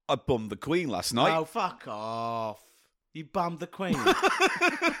I bummed the Queen last night. Oh, fuck off. You bummed the Queen.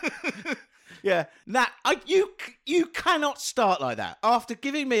 Yeah. Now, you cannot start like that after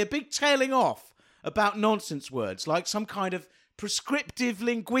giving me a big tailing off about nonsense words like some kind of prescriptive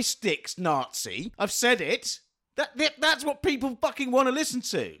linguistics Nazi. I've said it. That's what people fucking want to listen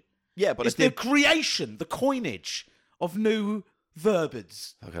to. Yeah, but It's the creation, the coinage of new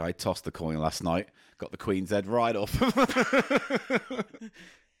verbiage. Okay, I tossed the coin last night. Got the Queen's head right off.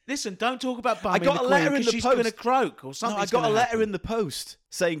 Listen, don't talk about bumming I got the a Queen letter in because the she's post. going to croak or something. No, I got a letter in the post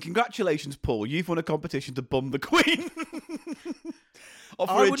saying, "Congratulations, Paul. You've won a competition to bum the Queen." Or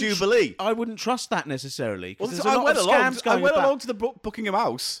for a jubilee. I wouldn't trust that necessarily. Well, There's I a lot went of along. scams I going went about. along to the Buckingham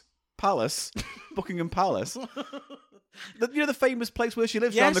Palace, Buckingham Palace. You know the famous place where she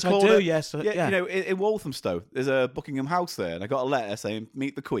lives around the Yes, I corner. do, yes, yeah. You know, in Walthamstow, there's a Buckingham House there, and I got a letter saying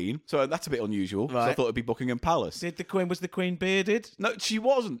 "Meet the Queen." So that's a bit unusual. So I Right. thought it'd be Buckingham Palace. Was the Queen bearded? No, she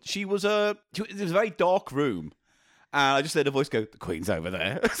wasn't. It was a very dark room, and I just heard a voice go, "The Queen's over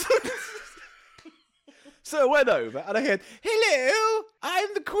there." So I went over and I heard, "Hello,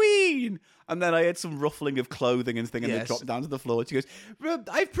 I'm the Queen." And then I heard some ruffling of clothing and thing, and they Yes. dropped down to the floor. And she goes,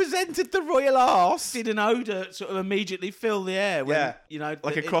 "I've presented the royal arse." Did an odour sort of immediately fill the air? When, Yeah, you know,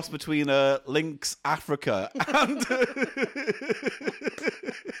 like a cross between Lynx Africa and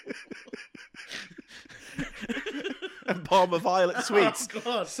and Parma Violet Sweets. Oh,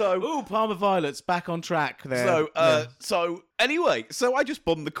 God. So, Parma Violet's back on track there. so anyway, so I just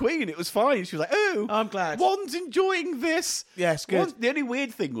bummed the Queen. It was fine. She was like, "Oh, I'm glad. One's enjoying this." Yes, good. The only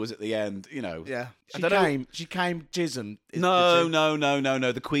weird thing was at the end, you know. Yeah. I She don't know. came jism. No.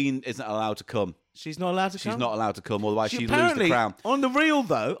 The Queen isn't allowed to come. She's not allowed to come? She's not allowed to come, otherwise she'd lose the apparently, crown. On the real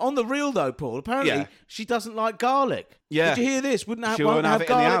though, Paul, apparently Yeah. she doesn't like garlic. Yeah. Did you hear this? She won't won't have have it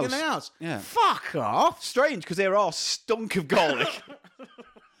in the garlic in the house. house. Yeah. Fuck off. Strange, because their arse stunk of garlic.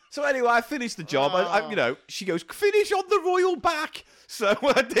 So anyway, I finished the job. You know, she goes, "Finish on the royal back." So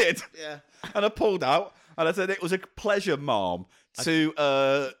I did. Yeah. And I pulled out, and I said, "It was a pleasure, Mom, to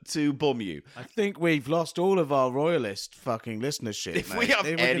bum you." I think we've lost all of our royalist fucking listenership. If mate. we have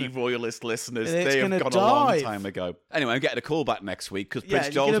We're any gonna- royalist listeners, It's they have gonna gone a long dive. time ago. Anyway, I'm getting a call back next week because Yeah, Prince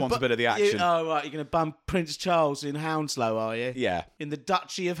you're Charles gonna wants a bit of the action. Oh, right. You're going to bum Prince Charles in Hounslow, are you? Yeah. In the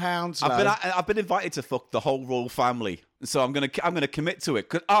Duchy of Hounslow. I've been invited to fuck the whole royal family, so I'm gonna commit to it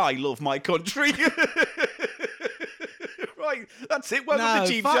because I love my country. Right, that's it. Welcome No,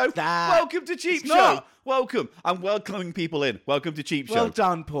 to Cheap fuck Show. that. Welcome to Cheap It's Show. not. Welcome. I'm welcoming people in. Welcome to Cheap Well Show.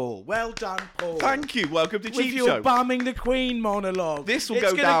 done, Paul. Well done, Paul. Thank you. Welcome to With Cheap your Show. bumming the Queen monologue. This will it's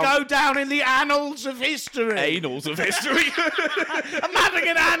go gonna down- go down in the annals of history. Annals of history. I'm having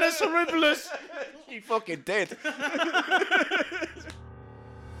an annus horribilis. You fucking did.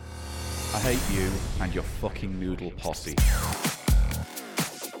 I hate you and your fucking noodle posse.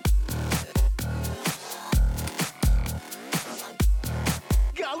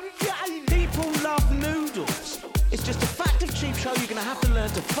 People love noodles. It's just a fact of Cheap Show you're going to have to learn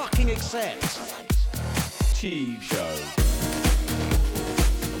to fucking accept. Cheap Show.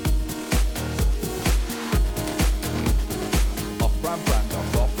 Off-brand brand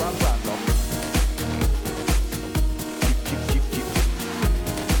off, off-brand brand off.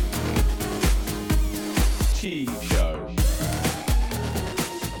 Cheap Show.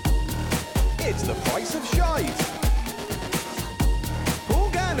 It's the price of shite. Paul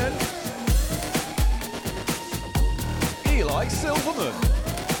Gannon. Eli Silverman.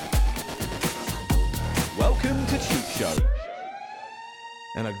 Welcome to Cheap Show.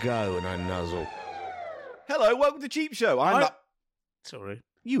 And I go and I nuzzle. Hello, welcome to Cheap Show. Sorry.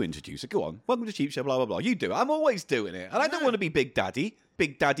 You introduce it. Go on. Welcome to Cheap Show, blah, blah, blah. You do it. I'm always doing it. And I don't want to be Big Daddy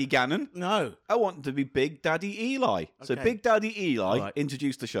Gannon. No. I want to be Big Daddy Eli. So Okay. Big Daddy Eli, Right.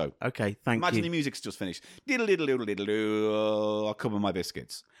 introduce the show. Okay, thank Imagine you. the music's just finished. Diddle diddle diddle diddle diddle. I'll cover my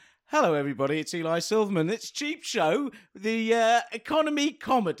biscuits. Hello, everybody. It's Eli Silverman. It's Cheap Show, the economy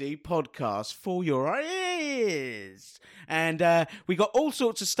comedy podcast for your ears. And we got all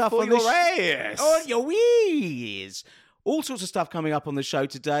sorts of stuff For on your this. ears. On your ears. All sorts of stuff coming up on the show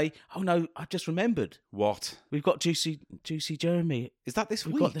today. Oh no, I just remembered. What? We've got Juicy Jeremy. Is that this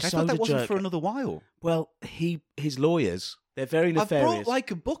We've week? got the I thought that soda wasn't jerk. for another while. Well, his lawyers, they're very I've nefarious. brought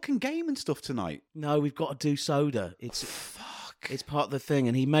like a book and game and stuff tonight. No, we've got to do soda. It's Fuck. It's part of the thing,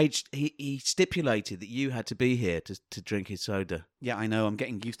 and he stipulated that you had to be here to drink his soda. Yeah, I know. I'm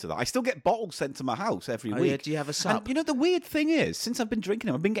getting used to that. I still get bottles sent to my house every Oh, week. yeah, do you have a sup? And you know, the weird thing is, since I've been drinking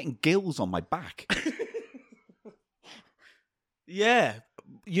them, I've been getting gills on my back. Yeah,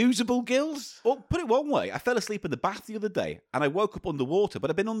 usable gills? Well, put it one way. I fell asleep in the bath the other day, and I woke up underwater, but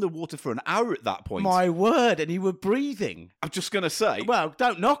I'd been underwater for an hour at that point. My word, and you were breathing. I'm just going to say... Well,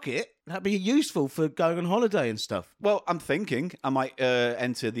 don't knock it. That'd be useful for going on holiday and stuff. Well, I'm thinking I might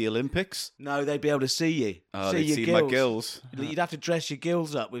enter the Olympics. No, they'd be able to see you. Oh, see they'd your see gills. my gills. You'd have to dress your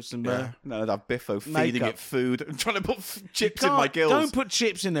gills up with some... No, I'd have Biffo feeding makeup. it food and trying to put chips in my gills. Don't put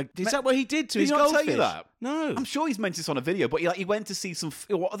chips in there. Is that what he did to Did his he not goldfish? tell you that? No. I'm sure he's meant this on a video, but he went to see some...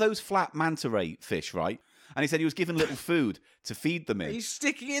 What are those flat manta ray fish, right? And he said he was given little food to feed them in. He's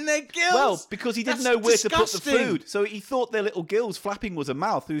sticking in their gills. Well, because he didn't That's know where to put the disgusting. food. So he thought their little gills flapping was a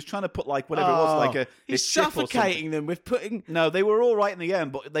mouth. He was trying to put like whatever it was, like a He's chip or something. suffocating them with putting No, they were all right in the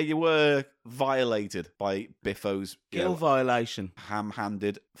end, but they were violated by Biffo's gill violation.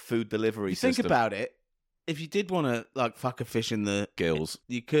 ham-handed food delivery You system. think about it. If you did want to like fuck a fish in the gills.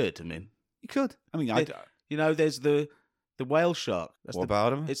 you could. I mean, You could. I mean, you know, there's the whale shark. That's what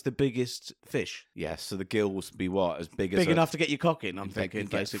about him? It's the biggest fish. Yes, so the gills would be what? As big as Big enough to get your cock in, I'm They thinking, could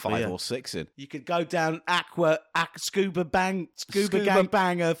get basically. 5 yeah. or 6 in. You could go down scuba Scuba- gang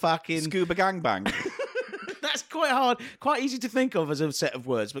banger fucking. Scuba gangbang. That's quite hard, quite easy to think of as a set of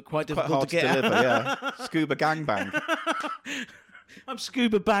words, but quite Quite difficult hard to get deliver, out. yeah. Scuba gangbang. I'm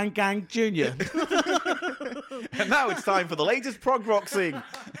Scuba Bang Gang Junior. And now it's time for the latest prog rock sing.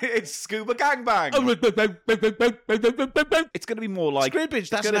 It's Scuba Gangbang. It's going to be more like Scribbage,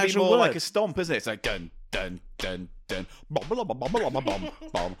 that's it's an going to be actual more word. like a stomp, isn't it? It's like dun dun dun dun. Bom bom bom bom bom bom bom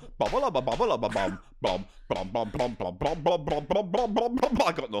bom bom bom bom bom.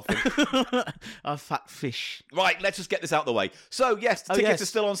 I got nothing. I fuck fish. Right, let's just get this out of the way. So, yes, the tickets yes. are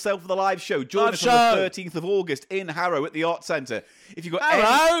still on sale for the live show. Join Live us show. on the 13th of August in Harrow at the Arts Centre. If you've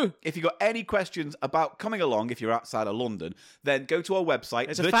got any questions about coming along, if you're outside of London, then go to our website.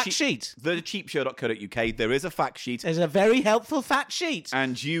 There's a fact sheet. thecheapshow.co.uk. There is a fact sheet. There's a very helpful fact sheet.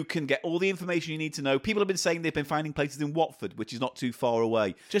 And you can get all the information you need to know. People have been saying they've been finding places in Watford, which is not too far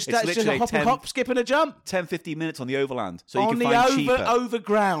away. That's It's just a literally hop, skip and a jump. 10-15 minutes on the overland. So On you can the find cheaper.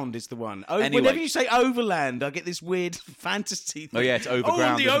 overground is the one. Anyway. Whenever you say overland, I get this weird fantasy thing. Oh, yeah, it's overground,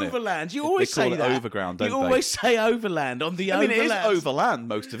 on the isn't it? overland. You They always call say it that. overground, don't You they? always say overland on the I mean, overland. it is overland,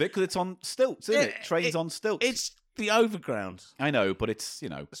 most of it, because it's on stilts, isn't it? Trains on stilts. It's the overground. I know, but it's,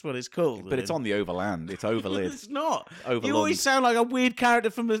 That's what it's called. but it's on the overland. It's overlid. It's not. Overland. You always sound like a weird character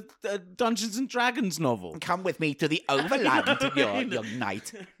from a Dungeons and Dragons novel. Come with me to the overland, young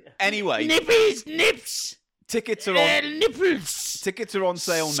knight. Anyway, Nippies, nips, tickets are on. nipples, Tickets are on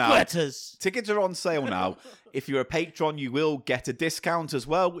sale now. squirters. Tickets are on sale now. If you're a patron, you will get a discount as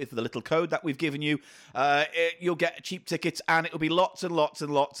well with the little code that we've given you. You'll get cheap tickets, and it'll be lots and lots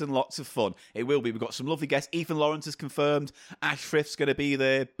and lots and lots of fun. It will be. We've got some lovely guests. Ethan Lawrence is confirmed. Ash Frith's going to be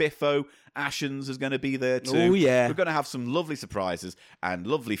there. Biffo Ashens is going to be there too. Oh, yeah. We're going to have some lovely surprises and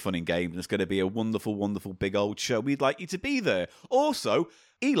lovely fun and games. It's going to be a wonderful, wonderful big old show. We'd like you to be there. Also,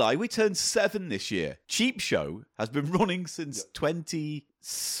 Eli, we turned 7 this year. Cheap Show has been running since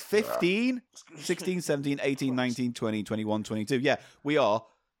 2015, 16, 17, 18, 19, 20, 21, 22. Yeah, we are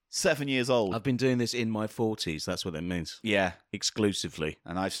 7 years old. I've been doing this in my 40s. That's what that means. Yeah, Exclusively.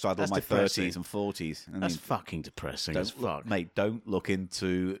 and I've straddled That's my depressing. 30s and 40s. I That's mean, fucking depressing as fuck. mate, don't look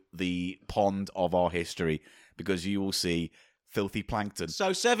into the pond of our history because you will see filthy plankton.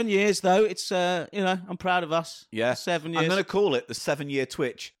 So 7 years though. It's I'm proud of us. Yeah, 7 years. I'm going to call it the 7-year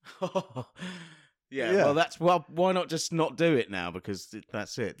Twitch. Yeah, Yeah. well, why not just not do it now? Because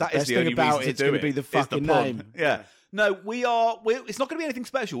that's it. That the is best the thing only about reason to it's do going it. to be the is fucking pun. name. Yeah. No, it's not going to be anything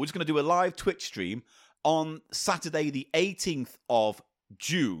special. We're just going to do a live Twitch stream on Saturday, the 18th of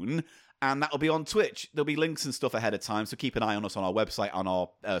June, and that'll be on Twitch. There'll be links and stuff ahead of time, so keep an eye on us on our website, on our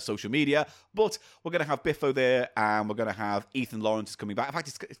social media. But we're going to have Biffo there, and we're going to have Ethan Lawrence coming back. In fact,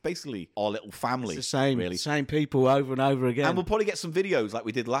 it's basically our little family. It's the same, really. same people over and over again. And we'll probably get some videos like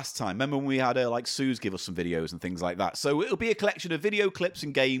we did last time. Remember when we had Suze give us some videos and things like that? So it'll be a collection of video clips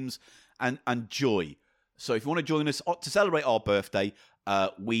and games and joy. So if you want to join us to celebrate our birthday,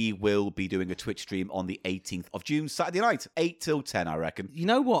 we will be doing a Twitch stream on the 18th of June, Saturday night, 8 till 10, I reckon. You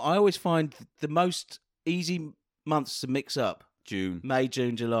know what? I always find the most easy months to mix up. June. May,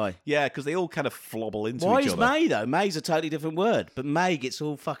 June, July. Yeah, because they all kind of flobble into Why each is other. May though? May's a totally different word, but May gets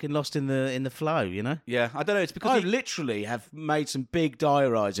all fucking lost in the flow. You know. Yeah, I don't know. It's because I literally have made some big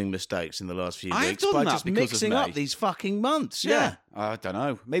diarising mistakes in the last few I've weeks done by that just because of mixing May. up these fucking months. Yeah, I don't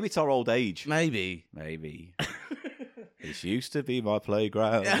know. Maybe it's our old age. maybe. Maybe. This used to be my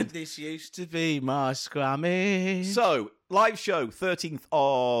playground. This used to be my scrummage. So, live show, 13th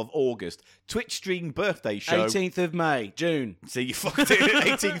of August. Twitch stream birthday show. 18th of May, June. See, you fucked it.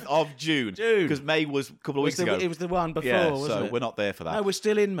 18th of June. June. Because May was a couple of weeks ago. It was the one before, Yeah, wasn't so it? we're not there for that. No, we're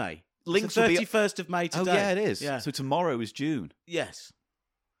still in May. Links it's will the be... 31st of May today. Oh, yeah, it is. Yeah. So tomorrow is June. Yes.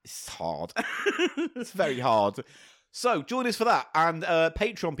 It's hard. It's very hard. So join us for that. And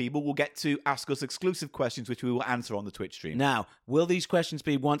Patreon people will get to ask us exclusive questions, which we will answer on the Twitch stream. Now, will these questions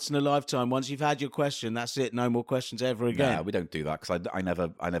be once in a lifetime? Once you've had your question, that's it. No more questions ever again. No, we don't do that because I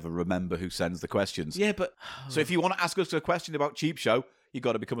never remember who sends the questions. Yeah, but... So if you want to ask us a question about Cheap Show, you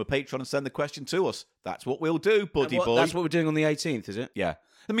got to become a patron and send the question to us. That's what we'll do, buddy boy. That's what we're doing on the 18th, is it? Yeah.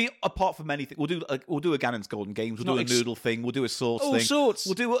 I mean, apart from anything, we'll do a Gannon's Golden Games, we'll do a noodle thing, we'll do a sauce thing. All sorts.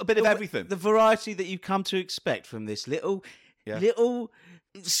 We'll do a bit of everything. The variety that you've come to expect from this little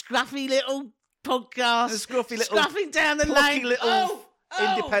scruffy little podcast. Scruffy little... Scruffing down the plucky lane. little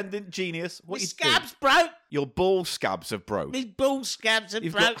independent genius. What My you scabs doing? broke. Your ball scabs have broke. My ball scabs have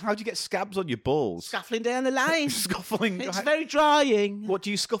broke. How'd you get scabs on your balls? Scuffling down the lane. Scuffling. It's very drying. What,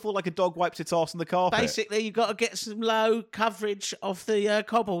 do you scuffle like a dog wipes its arse on the carpet? Basically, you've got to get some low coverage off the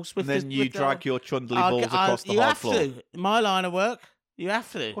cobbles. With And then you drag your trundly balls across the you hard have floor. to. My line of work, you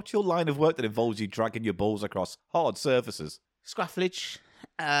have to. What's your line of work that involves you dragging your balls across hard surfaces? Scrufflage.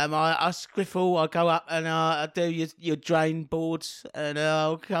 I scriffle. I go up and I do your drain boards, and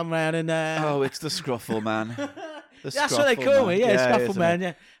I'll come round and. Oh, it's the scruffle man. That's what they call me. Yeah, scruffle man.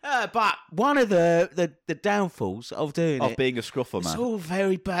 Yeah. But one of the downfalls of doing of it, being a scruffle it's man. all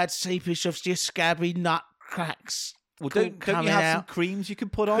very bad seepage of your scabby nut cracks. Well, don't you have some creams you can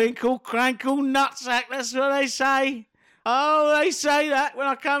put on? Crinkle, crankle, nutsack. That's what they say. Oh, they say that when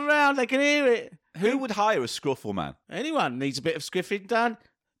I come round, they can hear it. Who would hire a scruffle man? Anyone needs a bit of scriffing done,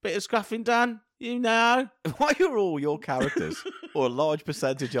 bit of scruffing done, you know. Why are all your characters, or a large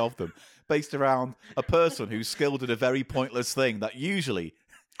percentage of them, based around a person who's skilled at a very pointless thing that usually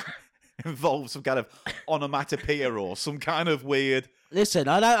involves some kind of onomatopoeia or some kind of weird... Listen,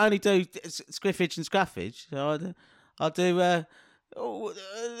 I don't only do scriffage and scruffage. So I do...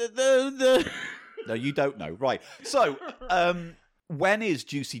 No, you don't know. Right. So, when is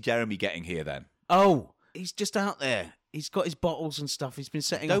Juicy Jeremy getting here then? Oh, he's just out there. He's got his bottles and stuff. He's been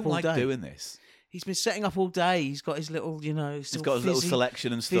setting up all day. Don't like doing this. He's been setting up all day. He's got his little, He's got his little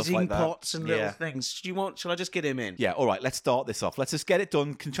selection and stuff like that. Pots and little things. Shall I just get him in? Yeah, all right. Let's start this off. Let's just get it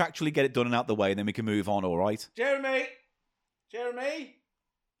done, contractually get it done and out the way, and then we can move on, all right? Jeremy?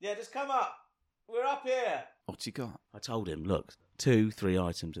 Yeah, just come up. We're up here. What's he got? I told him, look, 2-3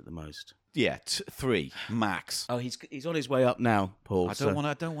 items at the most. Yeah, 3 max. Oh, he's on his way up now, Paul. I don't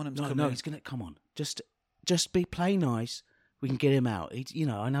want him to come in. He's gonna come on. Just play nice. We can get him out.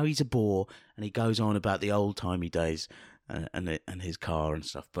 I know he's a bore, and he goes on about the old timey days and his car and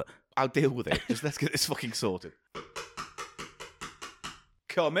stuff. But I'll deal with it. Just let's get this fucking sorted.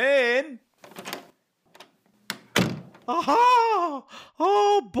 Come in. Aha!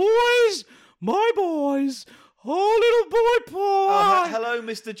 Oh, boys, my boys. Oh, little boy, Paul. Hello,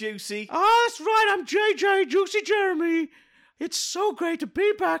 Mr. Juicy. That's right. I'm JJ, Juicy Jeremy. It's so great to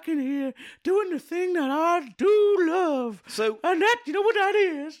be back in here doing the thing that I do love. And that, you know what that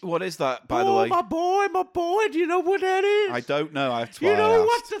is? What is that, by the way? My boy, do you know what that is? I don't know. That's why you know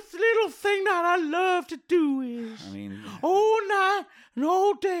what the little thing that I love to do is? I mean... all night and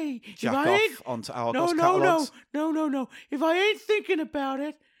all day. Jack off onto Argos catalogs. No. If I ain't thinking about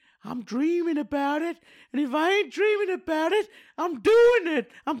it, I'm dreaming about it. And if I ain't dreaming about it, I'm doing it.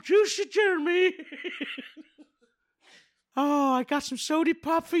 I'm Juicy Jeremy. Oh, I got some soda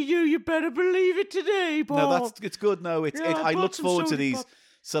pop for you. You better believe it today, Paul. No, it's good. No, I look forward to these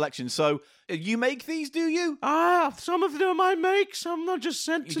selections. So, you make these, do you? Some of them I make, some are just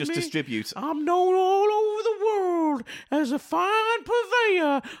sent to me. You just distribute. I'm known all over the world as a fine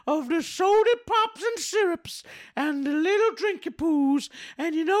purveyor of the soda pops and syrups and the little drinky poos.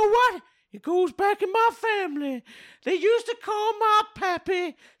 And you know what? It goes back in my family. They used to call my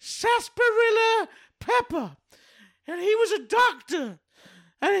pappy Sarsaparilla Pepper. And he was a doctor.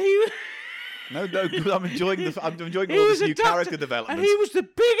 And he... No, I'm enjoying all this new character development. And he was the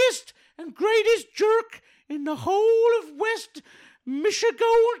biggest and greatest jerk in the whole of West Michigan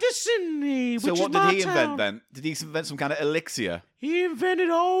to Sydney, So which what is my did he town. invent then? Did he invent some kind of elixir? He invented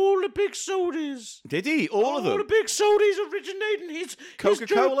all the big sodas. Did he? All of them? All the big sodas originating his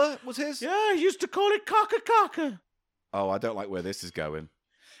Coca-Cola was his? Yeah, he used to call it Coca-Cola. Oh, I don't like where this is going.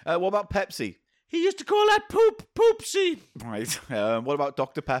 What about Pepsi? He used to call that Poopsie. Right. What about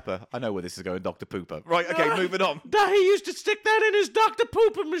Dr. Pepper? I know where this is going, Dr. Pooper. Right, okay, moving on. He used to stick that in his Dr.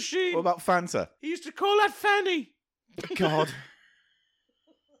 Pooper machine. What about Fanta? He used to call that Fanny. God.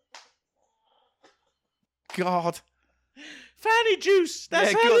 God. Fanny juice.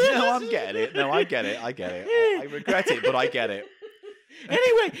 That's Yeah, how good. it is. No, I'm getting it. No, I get it. I get it. I regret it, but I get it.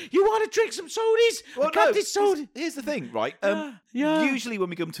 Anyway, you want to drink some sodas? I got this soda. Here's the thing, right? Yeah. Usually when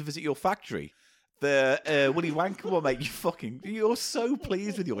we come to visit your factory, the Willy Wonka will make you're so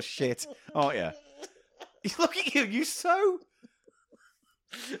pleased with your shit, aren't you? Look at you, you're so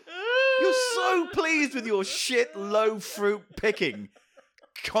pleased with your shit low fruit picking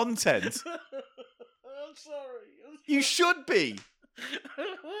content. I'm sorry. You should be.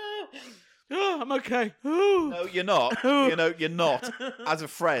 Oh, I'm okay. Oh. No, you're not. You're not. As a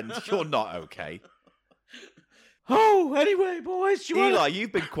friend, you're not okay. Oh, anyway, boys, Eli,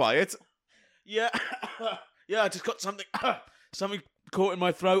 you've been quiet. Yeah, yeah. I just got something caught in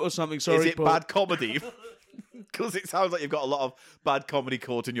my throat or something. Sorry, Is it Paul. bad comedy? Because it sounds like you've got a lot of bad comedy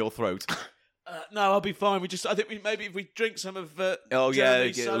caught in your throat. No, I'll be fine. I think maybe if we drink some of.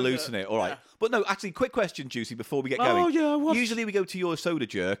 Yeah, soda. loosen it. All right. Yeah. But no, actually, quick question, Juicy, before we get Oh, going. yeah, what's- Usually we go to your soda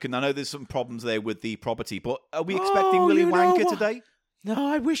jerk, and I know there's some problems there with the property, but are we expecting Oh, Willy you know Wonka what? today?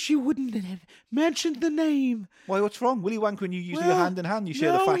 No, I wish you wouldn't have mentioned the name. Why, what's wrong? Willy Wonka and you usually are hand in hand. You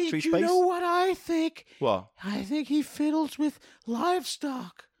share the factory You space. know what I think? What? I think he fiddles with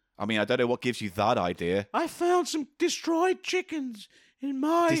livestock. I mean, I don't know what gives you that idea. I found some destroyed chickens in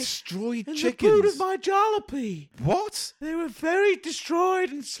my Destroyed in chickens? the boot of my jalopy. What? They were very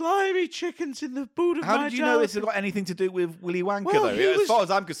destroyed and slimy chickens in the boot of my jalopy. How did you know it's got anything to do with Willy Wonka, Well, though? he As was- far as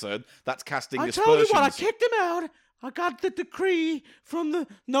I'm concerned, that's casting I aspersions. told you what, I kicked him out. I got the decree from the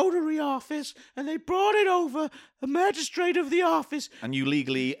notary office, and they brought it over. The magistrate of the office And you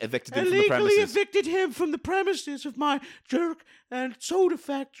legally evicted him from the illegally premises. evicted him from the premises of my jerk and soda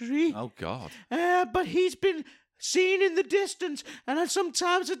factory. Oh, God. But he's been seen in the distance, and then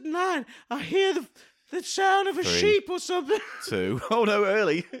sometimes at night I hear the sound of a 3, sheep or something. 2. Oh, no,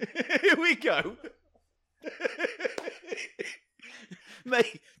 early. Here we go.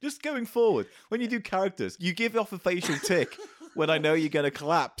 Mate, just going forward, when you do characters, you give off a facial tick when I know you're going to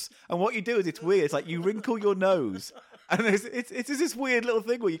collapse. And what you do is it's weird. It's like you wrinkle your nose. And it's this weird little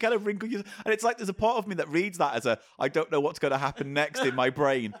thing where you kind of wrinkle your... And it's like there's a part of me that reads that as I don't know what's going to happen next in my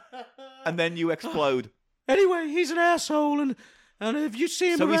brain. And then you explode. Anyway, he's an asshole, and if you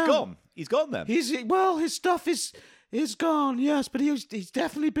see him So he's around- gone. He's gone then. His stuff is gone, yes, but he's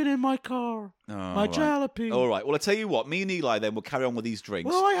definitely been in my car. My jalopy. All right. Well, I'll tell you what. Me and Eli then will carry on with these drinks.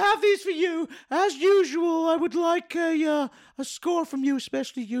 Well, I have these for you. As usual, I would like a score from you,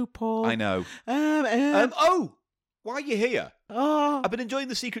 especially you, Paul. I know. Oh! Why are you here? I've been enjoying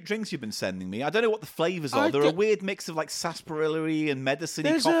the secret drinks you've been sending me. I don't know what the flavours are. They're a weird mix of like sarsaparilla and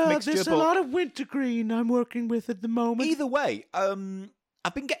medicine-y cough mixture. There's a lot of wintergreen I'm working with at the moment. Either way,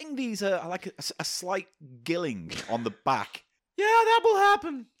 I've been getting these like a slight gilling on the back. Yeah, that will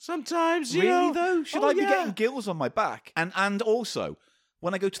happen sometimes. You Really know. though? Should Oh, I be yeah. getting gills on my back? And also,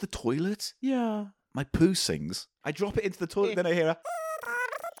 when I go to the toilet, Yeah. my poo sings. I drop it into the toilet, then I hear a...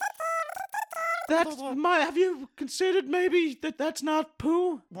 Have you considered maybe that's not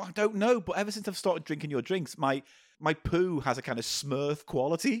poo? Well, I don't know, but ever since I've started drinking your drinks, my poo has a kind of Smurf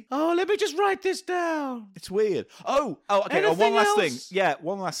quality. Oh, let me just write this down. It's weird. Oh, okay. Anything One last else? thing. Yeah,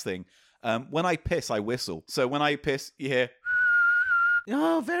 one last thing. When I piss, I whistle. So when I piss, you hear...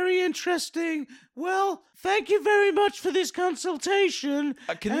 Oh, very interesting. Well, thank you very much for this consultation.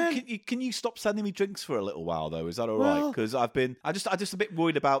 Can you stop sending me drinks for a little while though? Is that all right? Well- Because I'm just a bit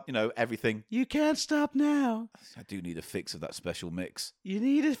worried about everything. You can't stop now. I do need a fix of that special mix. You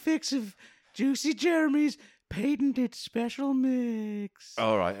need a fix of Juicy Jeremy's patented special mix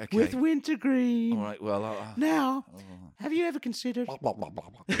All right. Okay. with wintergreen. All right. Well. Now, have you ever considered?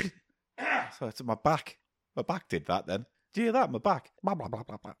 So it's my back. My back did that then. Do you hear that? My back.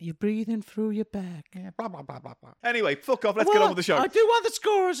 You're breathing through your back. Anyway, fuck off. Let's get on with the show. I do want the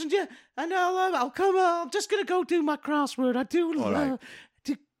scores, and I'll come. I'm just gonna go do my crossword. I do All right.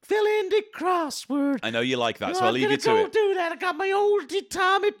 to fill in the crossword. I know you like that, so I'll leave you to I'm gonna it. go do that. I got my old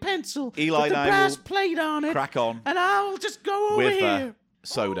Tommy pencil Eli with the and I brass will plate on it, Crack on and I'll just go over with here.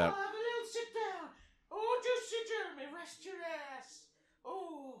 soda. Oh, have a little sit down. Oh, Juicy Jeremy, rest your ass.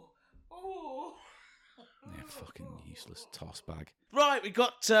 Oh. Yeah, fucking useless toss bag. Right, we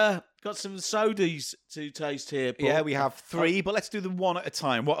got some sodas to taste here, Paul. Yeah, we have 3, but let's do them one at a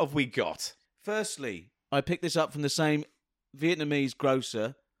time. What have we got? Firstly, I picked this up from the same Vietnamese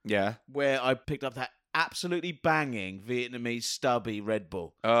grocer Yeah. where I picked up that absolutely banging Vietnamese stubby Red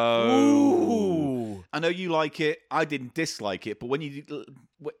Bull. Oh. Ooh. I know you like it. I didn't dislike it, but when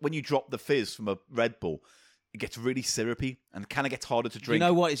you drop the fizz from a Red Bull, it gets really syrupy and kind of gets harder to drink. You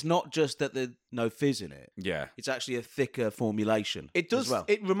know what? It's not just that there's no fizz in it. Yeah. It's actually a thicker formulation. It does. as well.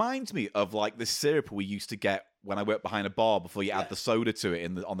 It reminds me of like the syrup we used to get when I worked behind a bar before you add the soda to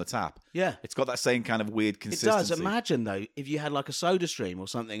it on the tap. Yeah. It's got that same kind of weird It consistency. does. Imagine, though, if you had like a soda stream or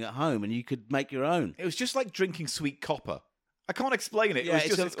something at home and you could make your own. It was just like drinking sweet copper. I can't explain it. Yeah,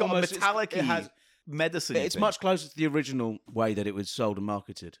 It's got almost- a metallic it has- medicine. It's much closer to the original way that it was sold and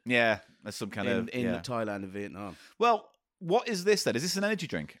marketed Yeah, there's some kind of in Thailand and Vietnam. Well, what is this then? Is this an energy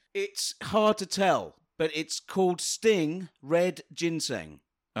drink? It's hard to tell, but it's called Sting Red Ginseng.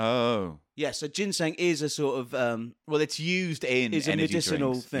 Oh, Yeah, so ginseng is a sort of well, it's used in is a energy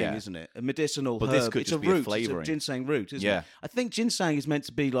medicinal drinks. thing, Yeah. isn't it? A medicinal But herb. this could it's just a be a root. It's flavouring. a ginseng root, isn't Yeah. it? I think ginseng is meant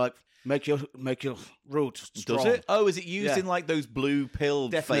to be like make your root strong. Does it? Oh, is it used Yeah. in like those blue pill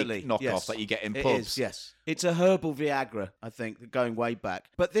Definitely fake knockoffs yes. that you get in It pubs? is, yes. It's a herbal Viagra, I think, going way back.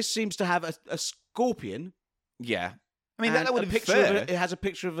 But this seems to have a scorpion. Yeah. I mean, and that would a picture infer. of it has a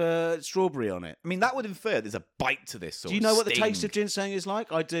picture of a strawberry on it. I mean, that would infer there's a bite to this. Do you know what the taste of ginseng is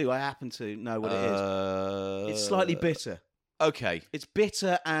like? I do. I happen to know what it is. It's slightly bitter. Okay. It's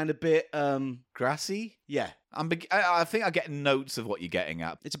bitter and a bit, Grassy? yeah. I think I get notes of what you're getting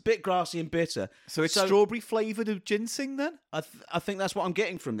at. It's a bit grassy and bitter. So it's strawberry flavoured of ginseng then? I think that's what I'm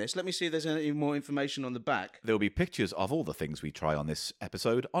getting from this. Let me see if there's any more information on the back. There will be pictures of all the things we try on this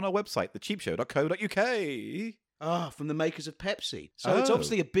episode on our website, thecheapshow.co.uk. Ah, from the makers of Pepsi. So it's Oh.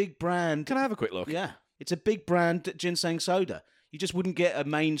 obviously a big brand. Can I have a quick look? Yeah. It's a big brand ginseng soda. You just wouldn't get a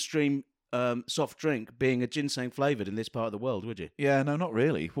mainstream soft drink being a ginseng flavoured in this part of the world, would you? Yeah, no, not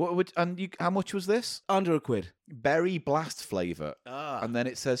really. How much was this? Under £1. Berry blast flavour. Ah. And then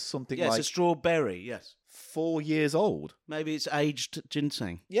it says something Yeah, like it's a strawberry, yes. 4 years old. Maybe it's aged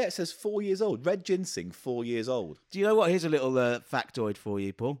ginseng. Yeah, it says 4 years old. Red ginseng, 4 years old. Do you know what? Here's a little factoid for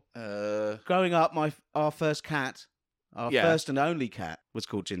you, Paul. Growing up, our first cat, our Yeah. first and only cat, was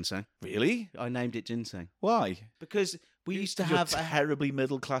called Ginseng. Really? I named it Ginseng Why? because we used to You're have a terribly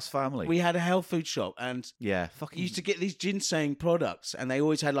middle class family. we had a health food shop and yeah, you fucking used to get these ginseng products and they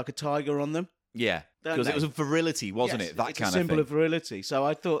always had like a tiger on them. yeah, Don't because they? it was a virility, wasn't Yes, it? That it's kind a symbol of of thing. virility. So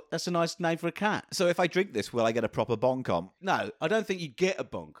I thought that's a nice name for a cat. So if I drink this, will I get a proper boncon? No, I don't think you get a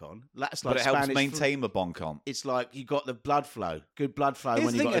boncon. That's like But it helps Spanish maintain the boncon. It's like you got the blood flow, good blood flow Here's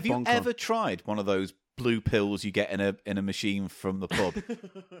when the you thing: got have a you boncon. ever tried one of those blue pills you get in a machine from the pub?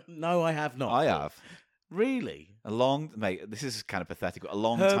 No, I have not. I have. Really? Mate, this is kind of pathetic. But a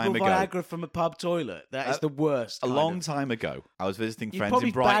long Herbal time ago, Viagra from a pub toilet. That is the worst. a kind long of. time ago, I was visiting It's friends probably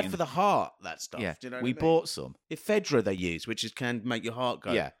in Brighton. bad for the heart. That stuff. yeah, Do you know what we I mean? bought some. Ephedra they use, which can make your heart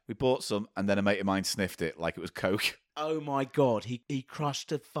go. Yeah, we bought some, and then a mate of mine sniffed it like it was Coke. Oh my god, he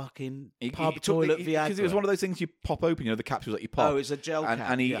crushed a fucking He pub took toilet Viagra. because it was one of those things you pop open, you know, the capsules that you pop. Oh, it's a gel and, cap.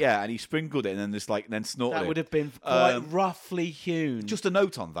 and he and he sprinkled it and then then snorted that it. would have been quite Um, roughly hewn. Just a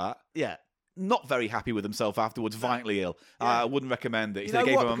note on that. yeah. Not very happy with himself afterwards, violently ill. Yeah. I wouldn't recommend it. He You said know it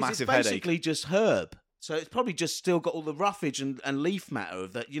gave what? him a Because massive it's headache. basically just herb. So it's probably just still got all the roughage and leaf matter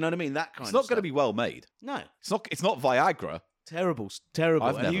of that. You know what I mean? That kind It's of not stuff. going to be well made. No. It's not Viagra. Terrible.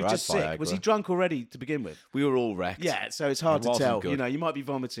 I've and never he was had just sick. Viagra. Was he drunk already to begin with? We were all wrecked. Yeah, so it's hard It to wasn't tell. good. You know, you might be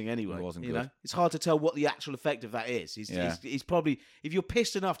vomiting anyway. It wasn't you good. know, it's hard to tell what the actual effect of that is. Yeah. He's probably, if you're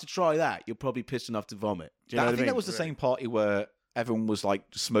pissed enough to try that, you're probably pissed enough to vomit. Do you know I what think I mean? that was the same party where everyone was like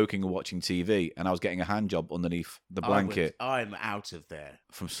smoking and watching TV, and I was getting a hand job underneath the blanket I'm out of there.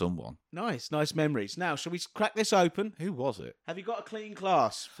 from someone. Nice memories. Now, shall we crack this open? Who was it? Have you got a clean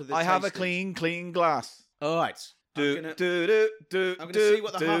glass for the I have a tasting? clean glass. All right. Do, I'm gonna- do, do, do, I'm gonna do, see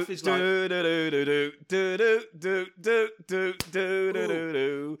what the do, huff is like. do, do, do, do, do, do, do, do, do, do, do,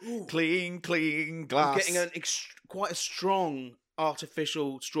 do, Ooh. clean glass. I'm getting quite a strong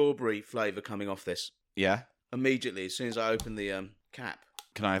artificial strawberry flavour coming off this Yeah. immediately as soon as I open the cap.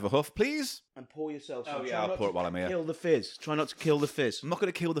 Can I have a huff, please? And pour yourself some. Oh, yeah, Try I'll not pour to it while I'm here. Kill the fizz. Try not to kill the fizz. I'm not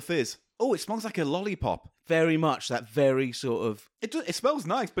going to kill the fizz. Oh, it smells like a lollipop. Very much that very sort of. It smells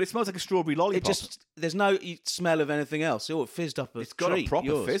nice, but it smells like a strawberry lollipop. It just there's no smell of anything else. Oh, it fizzed up a It's got treat, a proper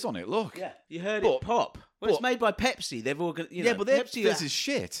yours. fizz on it. Look. Yeah, you heard But- it pop. Well, it's but- made by Pepsi. They've all got. You Yeah, know, but their Pepsi fizz is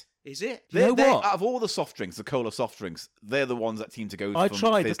shit. Is it? They You know what? Out of all the soft drinks, the cola soft drinks, they're the ones that seem to go I from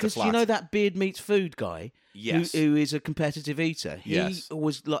tried fizz because to flat. you know that Beard Meets Food guy, Yes. who is a competitive eater. He Yes.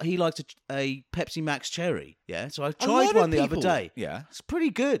 was like he liked a Pepsi Max Cherry. Yeah, so I A tried lot of one the other people- day. Yeah. It's pretty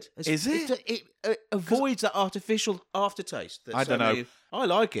good. Is it? It avoids that artificial aftertaste. That I so don't know. many- I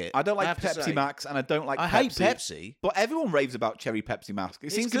like it. I don't like have to Pepsi say. Max, and I don't like I Pepsi. hate Pepsi. But everyone raves about cherry Pepsi Max. It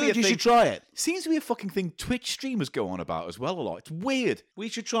It's seems good. to be a You thing. should try it. Seems to be a fucking thing Twitch streamers go on about as well a lot. It's weird. We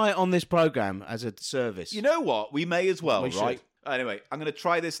should try it on this program as a service. You know what? We may as well, We right? should. Anyway, I'm going to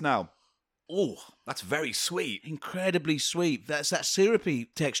try this now. Oh, that's very sweet. Incredibly sweet. That's that syrupy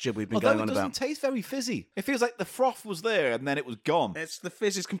texture we've been Although going on it doesn't about. taste very fizzy. It feels like the froth was there and then it was gone. The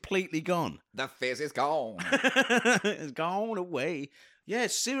fizz is completely gone. The fizz is gone. It's gone away. Yeah,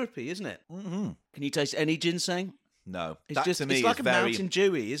 it's syrupy, isn't it? Mm-hmm. Can you taste any ginseng? No, It's that just to me it's like is a very. Mountain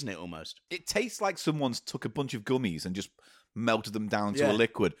Dewy, isn't it? Almost. It tastes like someone's took a bunch of gummies and just melted them down to Yeah. a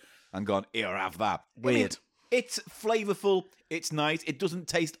liquid and gone, here, have that. Weird. It's flavourful. It's nice. It doesn't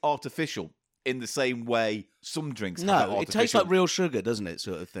taste artificial in the same way some drinks have No, artificial. it tastes like real sugar, doesn't it?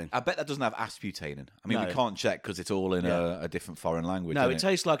 Sort of thing. I bet that doesn't have aspartame in. I mean, No. we can't check because it's all in a different foreign language. No, isn't it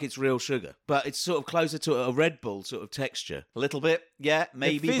tastes like it's real sugar, but it's sort of closer to a Red Bull sort of texture. a little bit, yeah,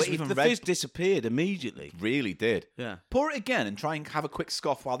 maybe, the fizz, but even the Red fizz disappeared immediately. really did. Yeah. Pour it again and try and have a quick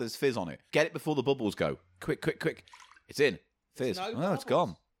scoff while there's fizz on it. Get it before the bubbles go. Quick, quick, quick. It's in. Fizz. No Oh, it's bubbles.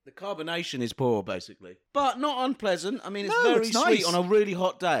 gone. The carbonation is poor, basically, but not unpleasant. I mean, it's No, very it's sweet nice. on a really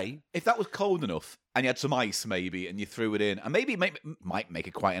hot day. If that was cold enough and you had some ice maybe and you threw it in, and maybe it might make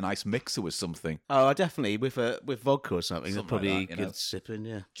it quite a nice mixer with something. Oh, I definitely with vodka or something. That's Something probably like that, you know. good sipping.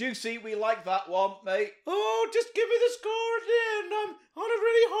 Yeah. Juicy, we like that one, mate. Oh, just give me the score at the end. I'm on a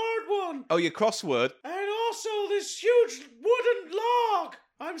really hard one. Oh, your crossword? And also this huge wooden log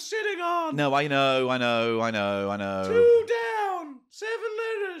I'm sitting on. No, I know. 2 down, 7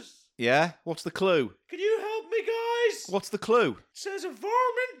 letters. Yeah? What's the clue? Can you help me, guys? What's the clue? It says a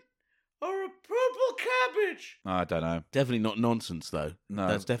varmint or a purple cabbage. I don't know. Definitely not nonsense, though. No.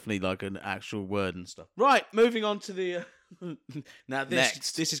 That's definitely like an actual word and stuff. Right, moving on to the... now,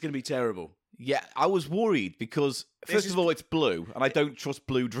 Next. this is going to be terrible. Yeah, I was worried because, first of all, it's blue, and I don't trust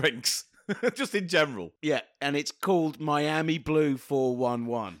blue drinks. Just in general. Yeah, and it's called Miami Blue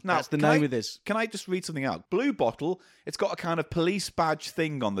 411. Now, That's the can name I- of this. Can I just read something out? Blue bottle, it's got a kind of police badge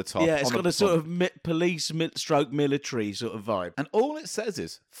thing on the top. Yeah, it's on got the a sort front. of police stroke military sort of vibe. And all it says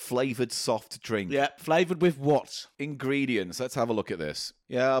is flavoured soft drink. Yeah, flavoured with what? Ingredients. Let's have a look at this.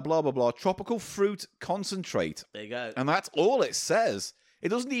 Yeah, blah, blah, blah. Tropical fruit concentrate. There you go. And that's all it says. It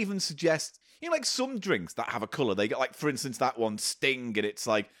doesn't even suggest, like some drinks that have a colour. They get, like, for instance, that one, Sting, and it's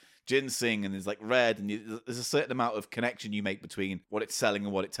like ginseng, and it's like red, and there's a certain amount of connection you make between what it's selling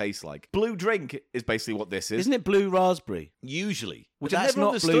and what it tastes like. Blue drink is basically what this is. Isn't it blue raspberry? Usually. Which But I that's never not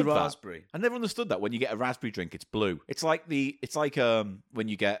understood blue that. raspberry. I never understood that. When you get a raspberry drink, it's blue. It's like when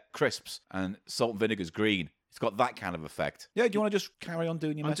you get crisps and salt and vinegar's green. It's got that kind of effect. Yeah, do you want to just carry on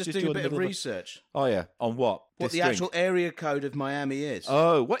doing your I'm messages? just doing a You're in bit the of middle research. Oh, yeah. On what? What This the drink? actual area code of Miami is.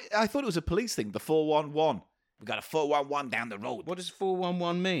 Oh, what? I thought it was a police thing, the 411. We got a 411 down the road. What does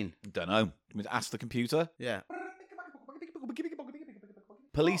 411 mean? Don't know. Ask the computer. Yeah.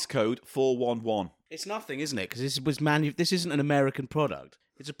 Police code 411. It's nothing, isn't it? Because this isn't an American product.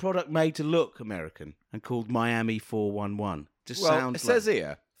 It's a product made to look American and called Miami 411. Just Well, sounds it says like...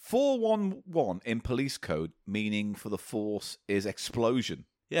 here 411 in police code, meaning for the force is explosion.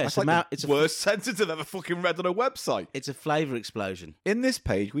 Yeah, That's it's like it's the a worst sentence I've ever fucking read on a website. it's a flavour explosion. In this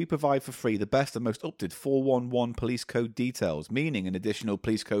page, we provide for free the best and most updated 411 police code details, meaning an additional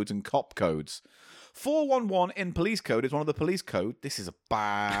police codes and cop codes. 411 in police code is one of the police code. This is a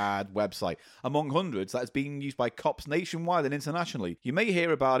bad website. Among hundreds that is being used by cops nationwide and internationally. You may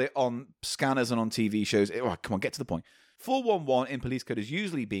hear about it on scanners and on TV shows. Oh, come on, get to the point. 411 in police code is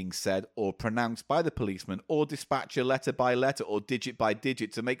usually being said or pronounced by the policeman or dispatcher letter by letter or digit by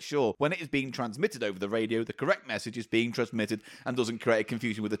digit to make sure when it is being transmitted over the radio, the correct message is being transmitted and doesn't create a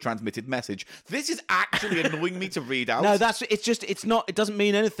confusion with the transmitted message. This is actually annoying me to read out. No, it's not. It doesn't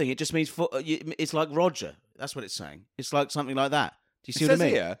mean anything. It just means it's like Roger. That's what it's saying. It's like something like that. Do you see It what I says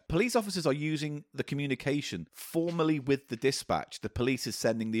mean? here, police officers are using the communication formally with the dispatch the police is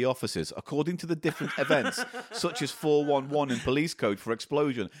sending the officers according to the different events, such as 411 in police code for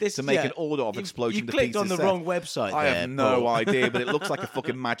explosion, to make an order of explosion. You clicked on the wrong website. I there, have no Paul. idea, but it looks like a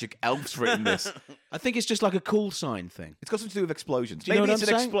fucking magic elf's written this. I think it's just like a call sign thing. It's got something to do with explosions. you know Maybe what it's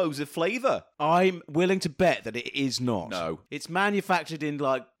I'm an saying? explosive flavour. I'm willing to bet that it is not. No. It's manufactured in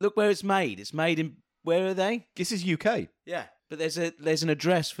look where it's made. It's made in where are they? This is UK. Yeah. But there's an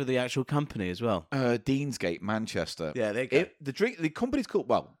address for the actual company as well. Deansgate, Manchester. Yeah, there you go. The company's called,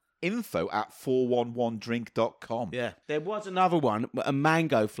 info@411drink.com. Yeah. There was another one, a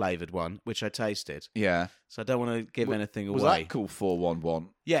mango flavoured one, which I tasted. Yeah. So I don't want to give anything away. Was that called 411?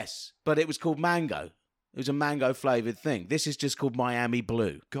 Yes, but it was called mango. It was a mango flavoured thing. This is just called Miami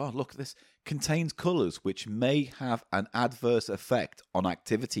Blue. God, look, this contains colours which may have an adverse effect on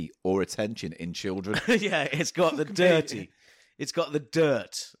activity or attention in children. Yeah, it's got the dirty. It's got the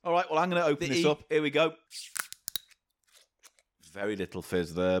dirt. All right, well, I'm going to open this E- up. Here we go. Very little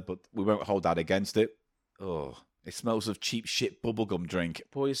fizz there, but we won't hold that against it. Oh, it smells of cheap shit bubblegum drink.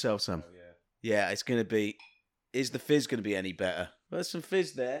 Pour yourself some. Yeah, it's going to be... Is the fizz going to be any better? Well, there's some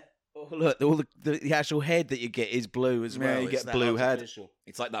fizz there. Oh, look, all the actual head that you get is blue as well. Yeah, you It's get that blue head. artificial.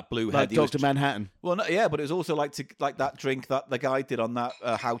 It's like that blue Like head. he was Dr. Manhattan. Well, no, yeah, but it was also like that drink that the guy did on that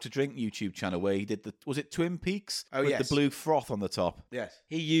How to Drink YouTube channel where he did was it Twin Peaks? Oh, with yes. the blue froth on the top. Yes.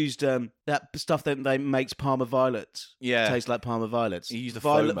 He used that stuff that they makes Parma violets. Yeah. Tastes like Parma violets. He used a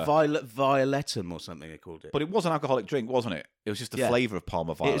Violet foamer. violetum or something they called it. But it was an alcoholic drink, wasn't it? It was just the Yeah. flavour of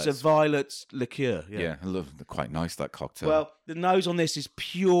Palmer It Violet. was a violet liqueur. Yeah, I love quite nice that cocktail. Well, the nose on this is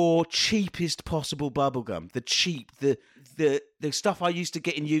pure, cheapest possible bubblegum. The cheap, the stuff I used to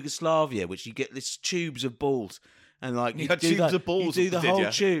get in Yugoslavia, which you get these tubes of balls. And like You had tubes of balls, you do the did whole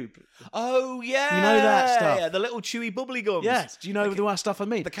ya? tube. oh yeah, You know that stuff? Yeah, the little chewy bubbly gums. Yes. Do you know the stuff I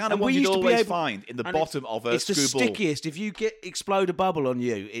mean? the kind of And we ones you'd used to be always able- find in the and bottom of a It's the screw ball. stickiest. If you explode a bubble on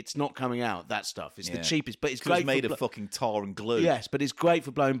you, it's not coming out. That stuff. It's the Yeah. cheapest, but it's Because great it's made for of fucking tar and glue. Yes, but it's great for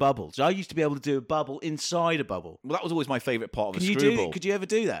blowing bubbles. I used to be able to do a bubble inside a bubble. Well, that was always my favourite part of Can a you screw do? ball. Could you ever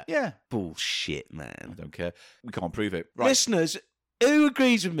do that? Yeah, Bullshit, I man. don't care. We can't prove it. Right. Listeners, who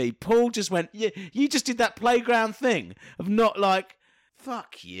agrees with me? Paul just went, yeah, you just did that playground thing of not like,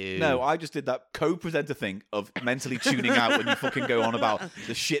 fuck you. No, I just did that co-presenter thing of mentally tuning out when you fucking go on about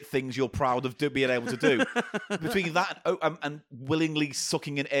the shit things you're proud of being able to do. Between that and willingly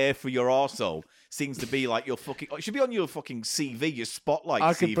sucking in air for your arsehole seems to be like your fucking... It should be on your fucking CV, your spotlight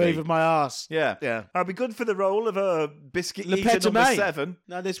I CV. can breathe with my ass. Yeah. Yeah. I'd be good for the role of a biscuit Le eater number Petite 7.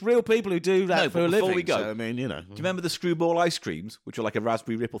 No, there's real people who do that No, for but a before living. we go, so, I mean, you know. Do you remember the screwball ice creams, which are like a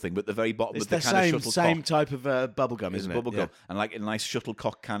raspberry ripple thing, but at the very bottom It's of the the kind of same shuttlecock? same type of bubble gum, It's isn't it? bubble Yeah. gum and like a nice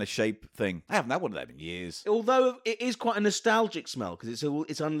shuttlecock kind of shape thing. I haven't had one of them in years. Although it is quite a nostalgic smell because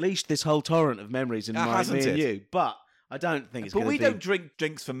it's unleashed this whole torrent of memories in Hasn't me and it? you. But I don't think it's But going to we be... don't drink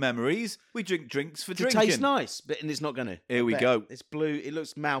drinks for memories. We drink drinks for to drinking. taste nice, but and it's not going to. Here we go. It's blue. It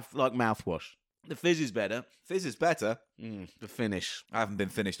looks like mouthwash. The fizz is better. Fizz is better. The finish. I haven't been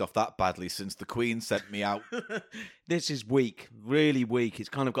finished off that badly since the Queen sent me out. This is weak, really weak. It's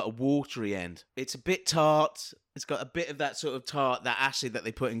kind of got a watery end. It's a bit tart. It's got a bit of that sort of tart, that acid that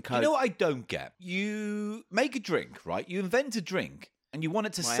they put in Coke. You know what I don't get? You make a drink, right? You invent a drink and you want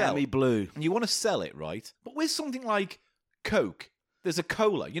it to sell. Miami Blue. And you want to sell it, right? But with something like Coke, there's a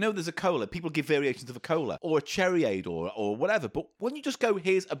cola. You know, there's a cola. People give variations of a cola or a Cherryade or whatever. But when you just go,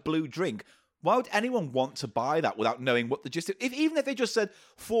 here's a blue drink, why would anyone want to buy that without knowing what the gist is? Even if they just said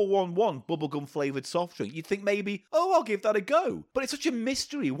 411 bubblegum flavoured soft drink, you'd think maybe, oh, I'll give that a go. But it's such a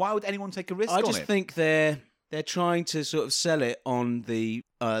mystery. Why would anyone take a risk on I it? just think they're trying to sort of sell it on the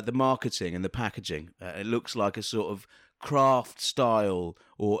marketing and the packaging. It looks like a sort of craft style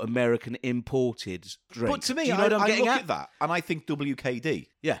or American imported drink. But to me, Do you know what I'm I getting look at? at that and I think WKD.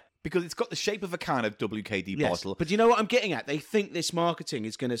 Yeah. Because it's got the shape of a can of WKD Yes, bottle. but you know what I'm getting at? They think this marketing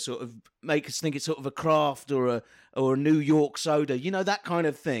is going to sort of make us think it's sort of a craft or a New York soda. You know, that kind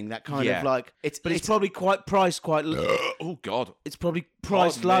of thing. That kind Yeah. of like. It's probably priced quite. oh, God. It's probably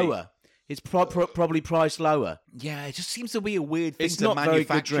priced Pardon me. lower. It's probably priced lower. Yeah, it just seems to be a weird thing It's to not very good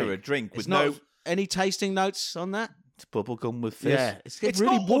manufacture a drink. drink with It's not no any tasting notes on that. bubblegum with fizz. Yeah, it's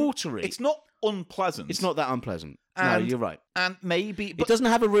really not watery. It's not unpleasant. It's not that unpleasant. No, And- you're right. And maybe... It But doesn't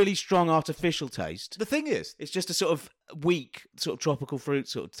have a really strong artificial taste. the thing is... It's just a sort of weak, sort of tropical fruit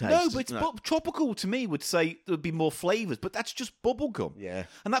sort of taste. No, but it's No. tropical to me would say there would be more flavours, but that's just bubblegum. Yeah.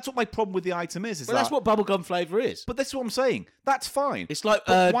 And that's what my problem with the item is Well, that's what bubblegum flavour is. But that's what I'm saying. That's fine. It's like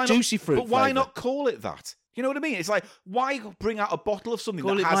But why not- juicy fruit But why flavour. not call it that? You know what I mean? It's like, why bring out a bottle of something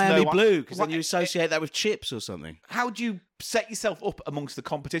Call that it has Miami no... Blue, because then Why- you associate that with chips or something. How do you set yourself up amongst the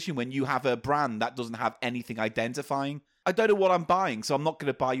competition when you have a brand that doesn't have anything identifying? I don't know what I'm buying, so I'm not going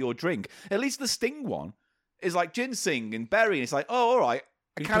to buy your drink. At least the Sting one is like ginseng and berry, and it's like, oh, all right.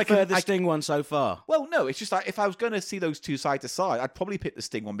 I You kind prefer of the Sting one so far? Well, no, it's just like if I was going to see those two side to side, I'd probably pick the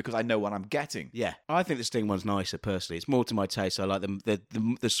Sting one because I know what I'm getting. Yeah, I think the Sting one's nicer personally. It's more to my taste. I like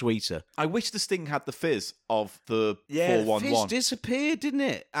the sweeter. I wish the Sting had the fizz of the Yeah, 411. the fizz disappeared, didn't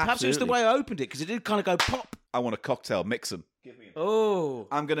it? Perhaps it was the Absolutely. way I opened it because it did kind of go pop. I want a cocktail, mix them. Oh,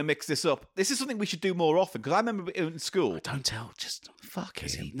 I'm going to mix this up. This is something we should do more often because I remember in school. don't tell. Just Fuck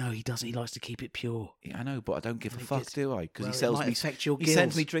him. No, he doesn't. He likes to keep it pure. Yeah, I know, but I don't give a He fuck, gets- do I? Because well, he it sells might me. affect your He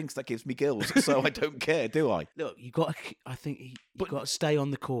sends gills. me drinks that gives me gills, so I don't care, do I? Look, you got. I think you got to stay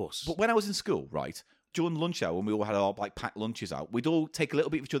on the course. But when I was in school, right, during lunch hour, when we all had our like packed lunches out, we'd all take a little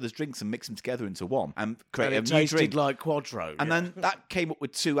bit of each other's drinks and mix them together into one and create and a it new tasted drink. like Quadro. And then that came up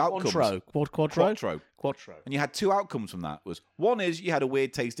with two outcomes. Quattro. Quattro. And you had two outcomes from that. Was one is you had a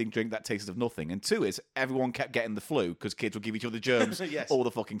weird tasting drink that tasted of nothing, and two is everyone kept getting the flu because kids would give each other germs Yes. all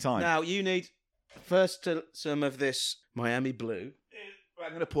the fucking time. Now you need first some of this Miami Blue. I'm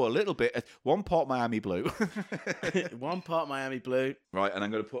going to put a little bit, 1 pot Miami Blue. 1 part Miami Blue. Right, and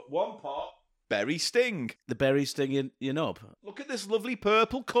I'm going to put 1 pot Berry Sting. The berry sting in your knob. Look at this lovely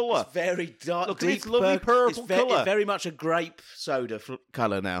purple colour. It's very dark. Look at deep its lovely purple colour. It's very much a grape soda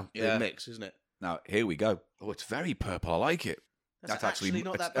colour now. Yeah. The mix, isn't it? Now, here we go. Oh, it's very purple. I like it. That's actually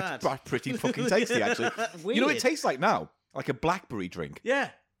not that that's bad. pretty fucking tasty, actually. You know what it tastes like now? Like a blackberry drink. Yeah.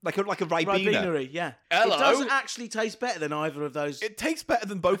 Like a Ribena. Ribenery, yeah. Hello? It doesn't actually taste better than either of those. It tastes better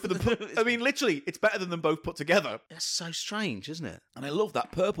than both of them. I mean, literally, it's better than them both put together. That's so strange, isn't it? And I love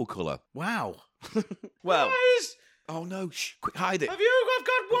that purple colour. Wow. Well, Guys, oh no, shh, quick, hide it. I've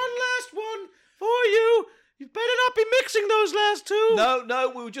got one last one for you. You better not be mixing those last two.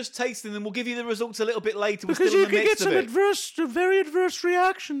 No, we were just tasting them. We'll give you the results a little bit later. We're Because still you in the can get midst some of it. very adverse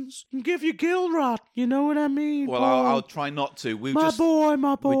reactions and give you gill rot. You know what I mean? Well, boy? I'll try not to. My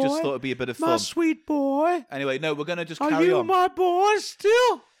boy. We just thought it'd be a bit of My fun. sweet boy. Anyway, no, we're going to just Are carry you on. my boy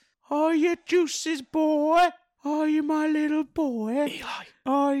still? Are you Juice's boy? Are you my little boy? Eli,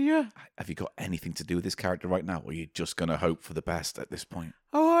 Are you? have you got anything to do with this character right now, or are you just going to hope for the best at this point?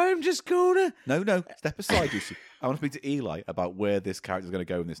 Oh, I'm just gonna. No, step aside, you see. I want to speak to Eli about where this character's going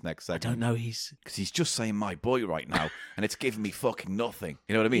to go in this next segment. I don't know. He's. Because he's just saying my boy right now, and it's giving me fucking nothing.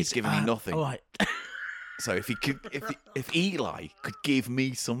 You know what I mean? It's giving me nothing. All right. So if he could, if Eli could give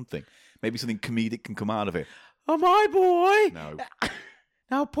me something, maybe something comedic can come out of it. Oh, my boy. No.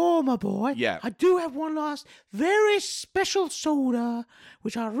 Now, Paul, my boy. Yeah. I do have one last very special soda,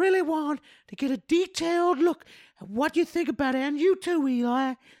 which I really want to get a detailed look at what you think about it, and you too,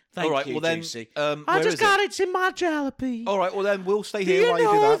 Eli. Thank All right, you, well then, Juicy. where I just is got it? It's in my jalopy. All right, well then we'll stay Do here you while you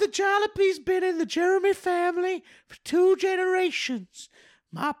do know that. the jalopy's been in the Jeremy family for 2 generations?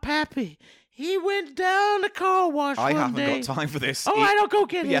 My pappy, he went down the car wash I one haven't day. got time for this. All right, I'll go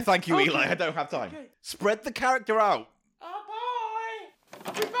get it. Yeah, thank you, Okay. Eli. I don't have time. Okay. Spread the character out. Oh, boy.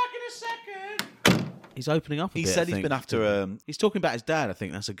 I'll be back in a second. He's opening up a He bit, said I he's think. been after. He's talking about his dad. I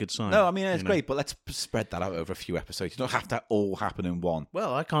think that's a good sign. No, I mean it's You know. great, but let's spread that out over a few episodes. You don't have to all happen in one.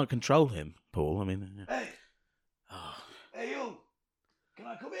 Well, I can't control him, Paul. I mean, Hey, oh. hey, you! Can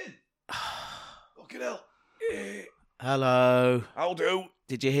I come in? Fucking hell! Hello. I'll do.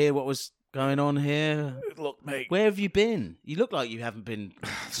 Did you hear what was going on here? Look, mate. Where have you been? You look like you haven't been I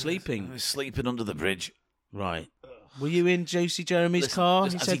sleeping. was sleeping under the bridge. Right. Were you in Juicy Jeremy's Listen, car?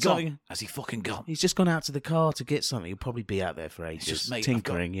 listen, He has said he gone? something. Has he fucking gone? He's just gone out to the car to get something. He'll probably be out there for ages, just, mate, I've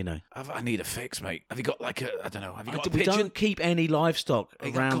tinkering, you know. I need a fix, mate. Have you got like a? I don't know. Have you got a We pigeon? don't keep any livestock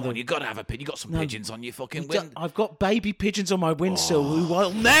Hey, around come the... on, you got to have a pigeon. You got some No. pigeons on your fucking You wind. don't- I've got baby pigeons on my windsill who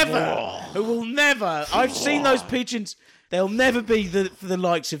will never. I've seen those pigeons. They'll never be for the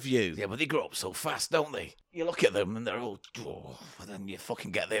likes of you. Yeah, but they grow up so fast, don't they? You look at them and they're all. And then you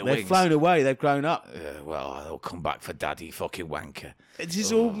fucking get their They've wings. flown away. They've grown up. Well, they'll come back for daddy, fucking wanker. This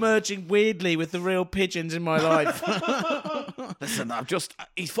is all merging weirdly with the real pigeons in my life. Listen,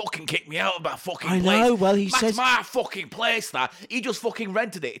 he's fucking kicked me out of that fucking I place. know, well, he That's says- my fucking place, that. He just fucking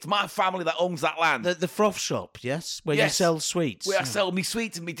rented it. It's my family that owns that land. the froth shop, yes? Where you Yes. sell sweets. Where I sell me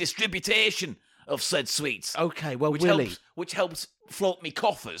sweets and me distribution of said sweets. Okay, well, which Willie. which helps float me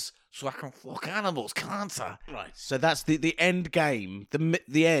coffers so I can fuck animals, can't I? Right. So that's the end game.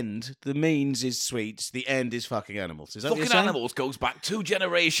 The end, the means is sweets. The end is fucking animals. Is that what you're Fucking saying? animals goes back 2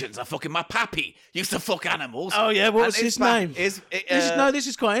 generations. My pappy used to fuck animals. Oh, yeah, what was And his ba- name? This This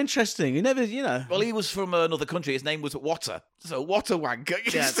is quite interesting. You never, you know. well, he was from another country. His name was Water. So Water Wanker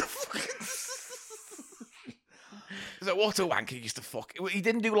used Yeah. to fucking... So Water Wanker used to fuck... He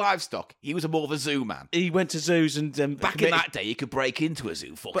didn't do livestock. He was more of a zoo man. He went to zoos and Back in that day, you could break into a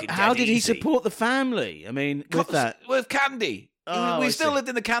zoo fucking But how dead did he easy. support the family? I mean, with that. With candy. Oh, we I still see. lived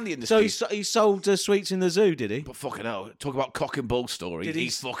in the candy industry. So he sold sweets in the zoo, did he? But fucking hell, talk about cock and bull story. Did he-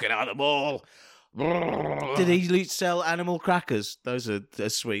 He's fucking had them all. Did he sell animal crackers? Those are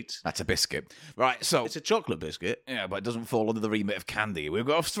sweets. That's a biscuit. Right, so... It's a chocolate biscuit. Yeah, but it doesn't fall under the remit of candy. We've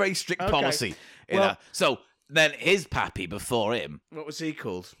got a very strict Okay. policy. Well- So then his pappy before him What was he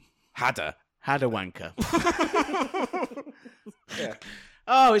called? had a... Had a wanker. Yeah.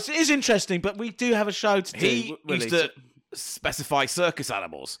 Oh, it is interesting, but we do have a show to do. He Willie. used to specify circus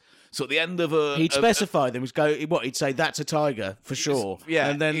animals. So at the end of a... He'd a- specify them. He'd say that's a tiger for sure. Yeah,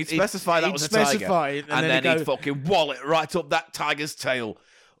 and then he'd specify that he'd was a specify tiger. it, And then he'd he'd fucking wall it right up that tiger's tail.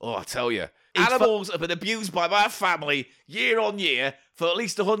 Oh, I tell you. He'd Animals have been abused by my family year on year for at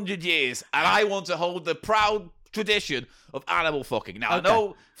least 100 years. And I want to hold the proud tradition of animal fucking. Now, Okay. I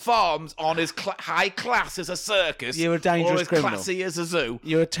know farms aren't as high class as a circus. You're a dangerous or as criminal. classy as a zoo.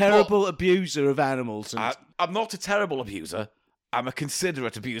 You're a terrible abuser of animals. And I'm not a terrible abuser. I'm a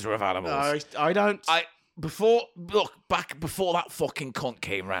considerate abuser of animals. I don't. back before that fucking cunt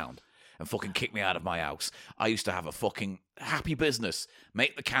came round and fucking kicked me out of my house, I used to have a fucking happy business.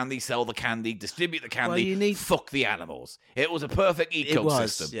 Make the candy, sell the candy, distribute the candy, fuck the animals. It was a perfect ecosystem. It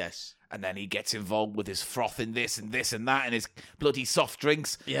was, yes. And then he gets involved with his frothing this and this and that and his bloody soft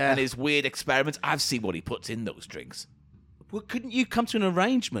drinks Yeah. and his weird experiments. I've seen what he puts in those drinks. Well, couldn't you come to an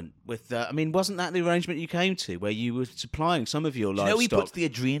arrangement with? I mean, wasn't that the arrangement you came to, where you were supplying some of your Do you livestock? know he puts the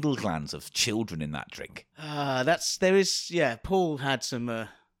adrenal glands of children in that drink? There is. Yeah, Paul had some. Yeah,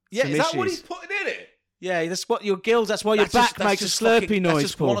 some is that what issues. he's putting in it? Yeah, that's what your gills. That's why your That's back just- makes a that's just slurpy fucking- noise. That's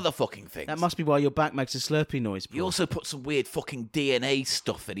just Paul. one of the fucking things. That must be why your back makes a slurpy noise. Paul. He also put some weird fucking DNA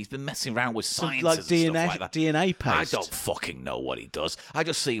stuff in. He's been messing around with Some, science like and DNA, stuff like that. DNA paste. I don't fucking know what he does. I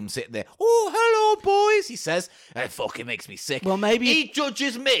just see him sitting there. Oh, hello, boys, he says. And it fucking makes me sick. Well, maybe- he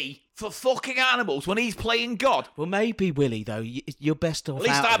judges me for fucking animals when he's playing God. Well, maybe Willie though. You're best off. At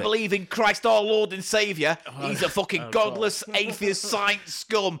least out I of it. believe in Christ our Lord and Saviour. He's a fucking godless, atheist, science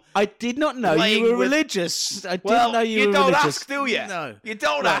scum. I did not know playing you were with- religious. I didn't Well, know you were don't religious. ask, do you? No. You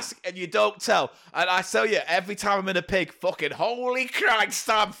don't Right. ask and you don't tell. And I tell you, every time I'm in a pig, fucking holy Christ,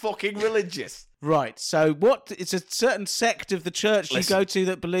 I'm fucking religious. Right. So what? It's a certain sect of the church Listen. you go to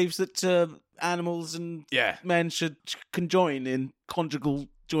that believes that animals and Yeah. men should conjoin in conjugal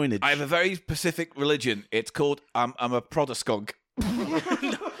joinage. I have a very specific religion. It's called I'm a Protestant.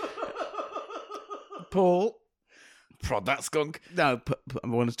 Paul. Prod that skunk. No, I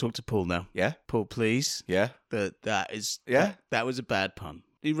want to talk to Paul now. Yeah, Paul, please. yeah. That is. Yeah? That was a bad pun.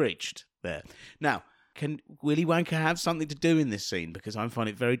 He reached there. Now, can Willy Wanker have something to do in this scene? Because I find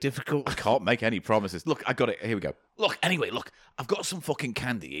it very difficult. I can't make any promises. Look, I got it. Here we go. Look, anyway, I've got some fucking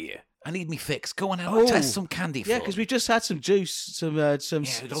candy here. I need me fix. Go on out Oh. and test some candy for Yeah, us. because we've just had some juice, some Yeah,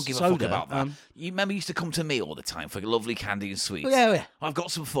 soda. don't give a fuck about that. You remember you used to come to me all the time for lovely candy and sweets. Yeah. I've got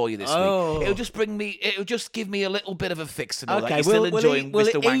some for you this Oh. week. It'll just give me a little bit of a fix to know that Okay, you're still we'll enjoying we'll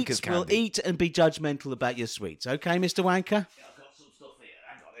Mr. Wanker's We'll candy. eat and be judgmental about your sweets. Okay, Mr. Wanker? I've got some stuff here.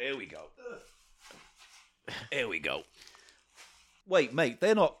 Hang on, here we go. Here we go. Wait, mate,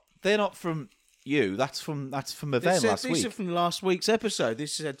 they're not from you. That's from event last These week. are from last week's episode.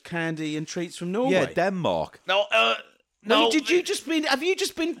 This had candy and treats from Norway. Yeah, Denmark. No, Well, no. have you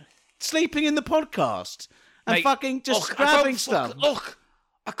just been sleeping in the podcast and Mate, fucking just look, I don't grabbing fuck- stuff? Look,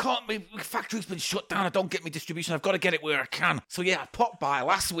 I can't. My factory's been shut down. I don't get my distribution. I've got to get it where I can. So yeah, I popped by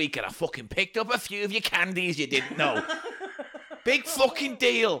last week and I fucking picked up a few of your candies you didn't know. Big fucking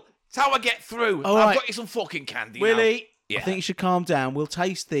deal. It's how I get through. All I've right. got you some fucking candy now. Willie, Yeah. I think you should calm down. We'll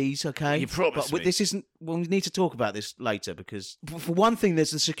taste these, okay? You promise But me? this isn't. Well, we need to talk about this later because, for one thing,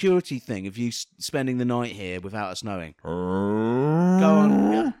 there's the security thing of you spending the night here without us knowing. Go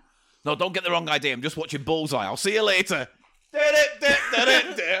on. Yeah. No, don't get the wrong idea. I'm just watching Bullseye. I'll see you later.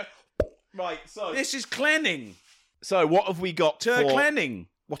 Right, This is cleaning. so what have we got for... Cleaning.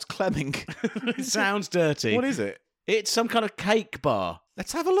 What's clemming? It sounds dirty. What is it? It's some kind of cake bar.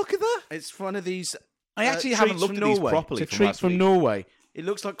 Let's have a look at that. It's one of these. I actually haven't treats looked from at these Norway. properly It's a from treat last from week. Norway. It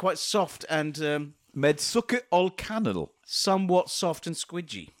looks like quite soft and Medsukke ol Cannel. somewhat soft and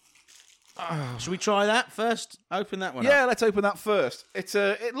squidgy. Should we try that first? Open that one Yeah, up. let's open that first.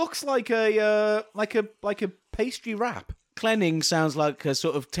 It looks like a pastry wrap. Cleaning sounds like a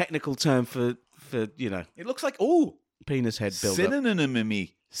sort of technical term for It looks like penis head buildup.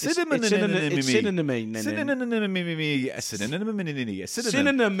 synonymy. It's Synonymy. synonymy. Synonymy.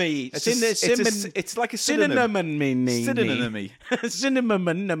 Synonymy. It's like a synonym. Synonymy. Synonym.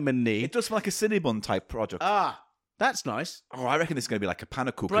 Synonymy. It does like a Cinnabon type project. Ah, that's nice. Oh, I reckon this is going to be like a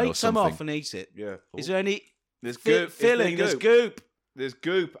panakuchen or Break some something. off and eat it. Yeah. Is there any There's filling? There's goop. There's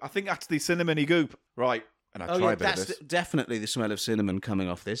goop. I think that's the cinnamony goop. Right. And I'll Oh try yeah, a bit of that's this. definitely the smell of cinnamon coming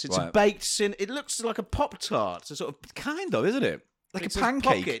off this. It's a Right. baked It looks like a Pop-Tart. It's a sort of Kind of, isn't it? Like it's a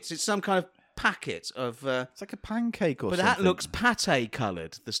pancake. Pockets. It's some kind of packet of. It's like a pancake or But something. that looks pate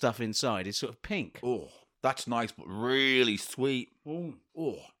coloured. The stuff inside is sort of pink. Oh, that's nice, but really sweet. Ooh.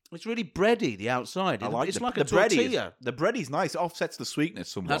 Oh, It's really bready. The outside. I like it's the, like the a bready. tortilla. The bready's nice. It offsets the sweetness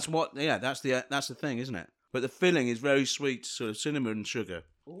somewhat. That's what. Yeah, that's the thing, isn't it? But the filling is very sweet, sort of cinnamon and sugar.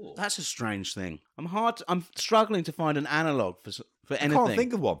 That's a strange thing. I'm struggling to find an analogue for anything. I can't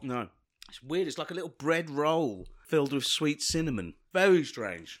think of one. No, it's weird. It's like a little bread roll filled with sweet cinnamon. Very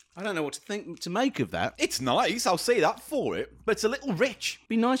strange. I don't know what to make of that. It's nice. I'll say that for it, but it's a little rich.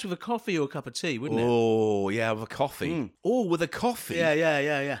 Be nice with a coffee or a cup of tea, wouldn't Oh yeah, with a coffee. Mm. Oh, with a coffee. it?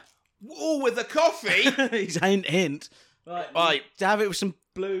 Yeah. Oh, with a coffee. He's hint. Right. To have it with some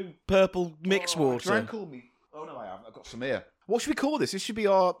blue purple mix water. Drank all me. Oh no, I haven't. I've got some here. What should we call this? This should be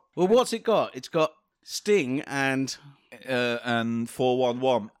our Well, what's it got? It's got Sting and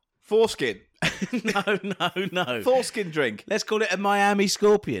 411 foreskin. No. Foreskin drink. Let's call it a Miami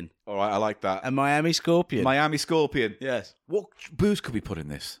Scorpion. All right, I like that. A Miami Scorpion. Miami Scorpion. Yes. What booze could we put in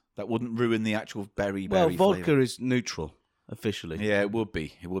this that wouldn't ruin the actual berry Well, flavour? vodka is neutral, officially. Yeah, it would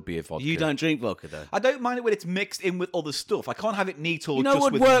be. It would be a vodka. You don't drink vodka, though. I don't mind it when it's mixed in with other stuff. I can't have it neat or You know just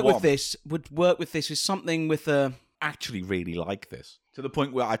what with would work one. with this? Would work with this is something with a Actually, really like this to the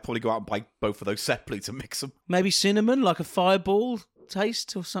point where I'd probably go out and buy both of those separately to mix them. maybe cinnamon, like a Fireball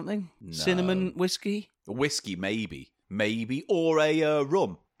taste or something. Cinnamon whiskey. A whiskey, maybe, or a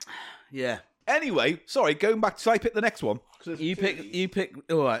rum. Yeah. Anyway, sorry. Going back, so I pick the next one. You pick.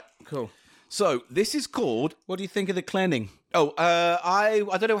 All right. Cool. So this is called. What do you think of the cleaning? Oh, I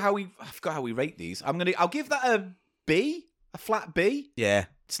don't know how I forgot how we rate these. I'll give that a B, a flat B. Yeah.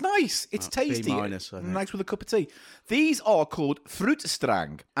 It's nice. It's tasty. B minus, I think. Nice with a cup of tea. These are called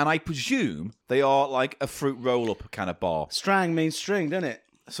Fruitstrang, and I presume they are like a fruit roll-up kind of bar. Strang means string, doesn't it?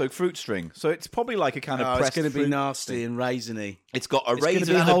 So fruit string. So it's probably like a kind of Oh, it's pressed going to be fruit nasty and raisiny. It's got a It's gonna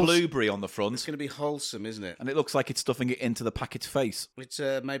raisin be and a wholes- blueberry on the front, It's going to be wholesome, isn't it? and it looks like it's stuffing it into the packet's face. It's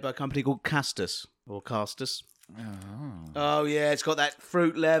made by a company called Castus or Castus. Oh yeah, it's got that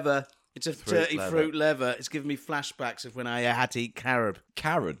fruit leather. It's a dirty leather. fruit leather. It's giving me flashbacks of when I had to eat carob.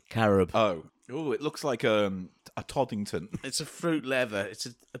 Karen. Carob. Oh, it looks like a Toddington. It's a fruit leather. It's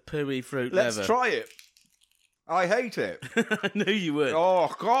a pooey fruit Let's leather. try it. I hate it. I knew you would.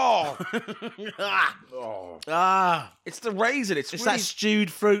 Oh God! It's It's the raisin. It's that really...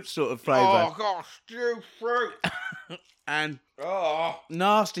 stewed fruit sort of flavour. Oh God! Stewed fruit. And Oh,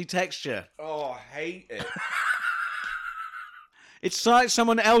 nasty texture. I hate it. It's like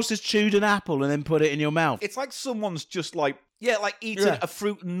someone else has chewed an apple and then put it in your mouth. It's like someone's just like eaten Yeah. a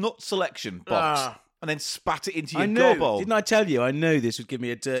fruit and nut selection box Ah. and then spat it into I your knew. gobble. Didn't I tell you? I knew this would give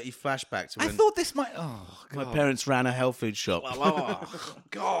me a dirty flashback to I when thought this might. Oh my God! parents ran a health food shop. Oh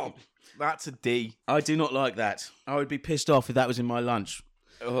God! That's a D. I do not like that. I would be pissed off if that was in my lunch.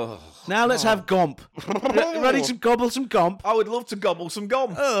 Oh. Now let's have gomp. Ready to gobble some gomp? I would love to gobble some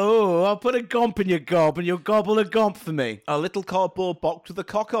gum. Oh, I'll put a gomp in your gob and you'll gobble a gomp for me. A little cardboard box with a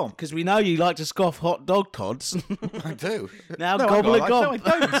cock on. Because we know you like to scoff hot dog tods. I do. Now No, gobble a hang on, gomp.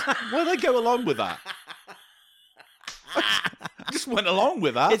 No, I don't. Why do they go along with that? I just went along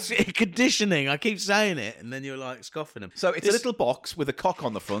with that. It's conditioning. I keep saying it, and then you're like scoffing them. So it's a little box with a cock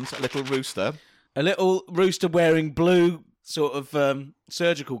on the front, a little rooster. A little rooster wearing blue sort of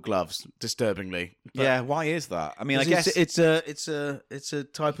surgical gloves. Disturbingly, But Yeah, why is that? I mean, I guess. it's a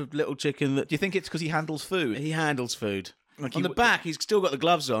type of little chicken that Do you think it's because he handles food? he handles food. Like On he- the back, he's still got the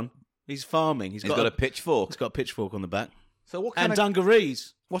gloves on. He's farming. He's got a pitchfork. He's got a pitchfork on the back. So what kind And of?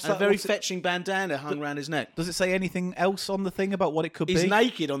 dungarees. What's and that- a very what's it- fetching bandana hung around his neck. Does it say anything else on the thing about what it could He's be?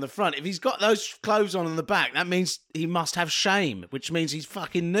 naked on the front. If he's got those clothes on the back, that means he must have shame, which means he's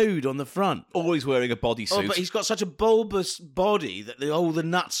fucking nude on the front. Always wearing a bodysuit. Oh, but he's got such a bulbous body that all the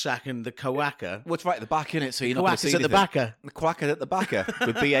nutsack and the coaca. What's right at the back, innit? So you're not going to Coacas see at the anything. backer. The quacker at the backer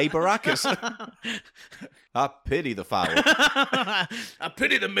with B.A. Baracus. I pity the foul. I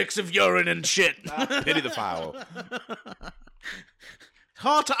pity the mix of urine and shit. I pity the foul.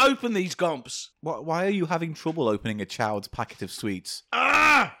 Hard to open these gomps. Why are you having trouble opening a child's packet of sweets?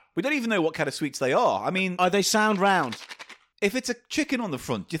 Ah! We don't even know what kind of sweets they are. I mean, Oh, they sound round. if it's a chicken on the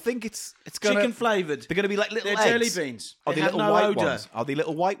front, do you think it's gonna Chicken flavoured. they're gonna be like little They're eggs? jelly beans. Are they have little no white odour. ones? Are they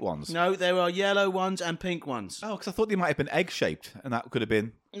little white ones? No, there are yellow ones and pink ones. Oh, because I thought they might have been egg shaped, and that could have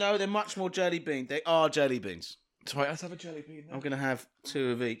been. No, they're much more jelly bean. They are jelly beans. Sorry, let's have a jelly bean. I'm going to have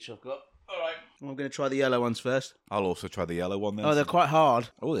 2 of each. I've got. All right. I'm going to try the yellow ones first. I'll also try the yellow one then. Oh, they're quite hard.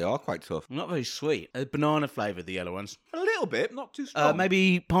 Oh, they are quite tough. Not very sweet. They're banana flavoured, the yellow ones. A little bit, not too strong.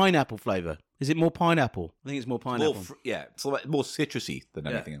 Maybe pineapple flavour. Is it more pineapple? I think it's more more pineapple. yeah, it's like more citrusy than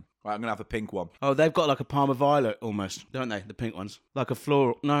anything else. Right, I'm gonna have a pink one. Oh, they've got like a Parma Violet almost, don't they? The pink ones. Like a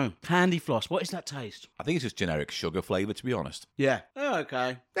floral. No. Candy floss. What is that taste? I think it's just generic sugar flavour, to be honest. Yeah. Oh,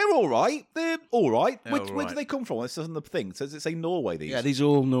 okay. They're all right. They're all right. They're Where all do right. they come from? It says on the thing. Does it say Norway? These. Yeah, these are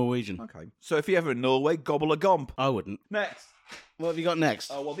all Norwegian. Okay. So if you're ever in Norway, gobble a gomp. I wouldn't. Next. What have you got next?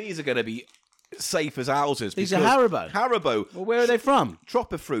 Oh well, these are going to be safe as houses. These are because Haribo. Haribo. Well, where are they from?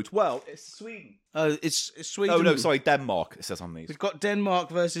 Tropper fruit. Well, it's Sweden. Oh, it's Sweden. Oh no, sorry, Denmark. It says on these. We've got Denmark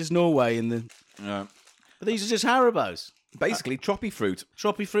versus Norway in the. Yeah. But these are just Haribos. Basically, troppy fruit.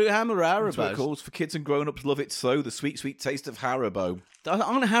 Troppy fruit hammer That's what it Haribos. calls for kids and grown-ups. Love it so. The sweet, sweet taste of Haribo.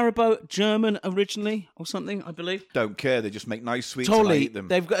 Aren't Haribo German originally or something? I believe. Don't care. They just make nice sweets and I Tolly. eat them.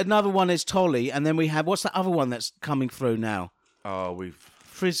 They've got another one that's Tolly, and then we have what's that other one that's coming through now? Oh, we've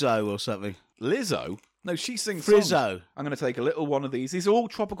Frizzo or something. Lizzo. No, she sings Frizzo. songs. I'm going to take a little one of these. These are all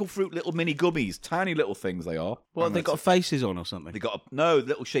tropical fruit, little mini gummies. Tiny little things they are. What, I'm they gonna got faces on or something? They got no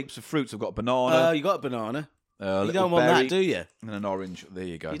little shapes of fruits. I've got a Oh, banana, you got a banana. a You little don't want berry, that, do you? and an orange. There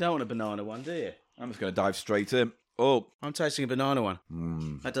you go. You don't want a banana one, do you? I'm just going to dive straight in. Oh, I'm tasting a banana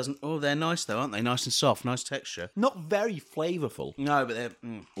one. That doesn't... Oh, they're nice, though, aren't they? Nice and soft, nice texture. not very flavourful. No, but they're...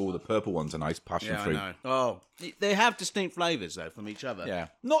 Oh, the purple ones are nice, passion Yeah, fruit. I know. Oh, they have distinct flavours, though, from each other. Yeah,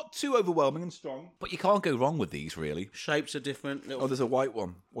 not too overwhelming and strong, but you can't go wrong with these, really. Shapes are different. Little Oh, there's a white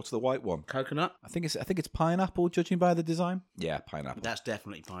one. What's the white one? coconut. I think it's pineapple, judging by the design. Yeah, pineapple. That's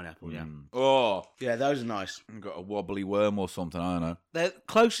definitely pineapple, yeah. Oh, Yeah, those are nice. I've got a wobbly worm or something. I don't know. The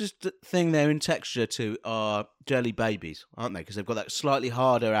closest thing they're in texture to are jelly babies, aren't they? Because they've got that slightly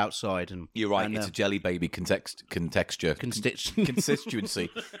harder outside. And You're right. and, It's a jelly baby contexture. Constituency.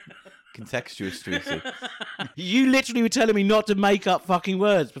 Contextuency. You literally were telling me not to make up fucking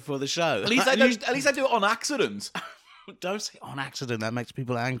words before the show. At least I don't. At least I do it on accident. Don't say on accident. That makes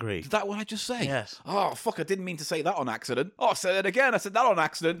people angry. Is that what I just say? Yes. Oh fuck! I didn't mean to say that on accident. Oh, I said it again. I said that on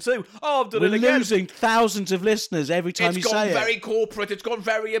accident too. Oh, I've done We're it again. losing thousands of listeners every time It's you gone say very it. corporate. It's gone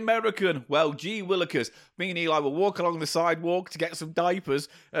very American. Well, gee willikers. Me and Eli will walk along the sidewalk to get some diapers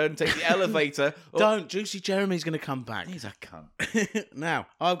and take the elevator. Don't. Juicy Jeremy's going to come back. He's a cunt. Now,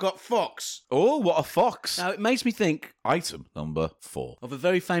 I've got Fox. Oh, what a fox. Now, it makes me think Item number 4. of a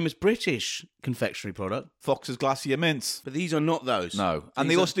very famous British confectionery product, Fox's Glacier Mints. but these are not those. No. And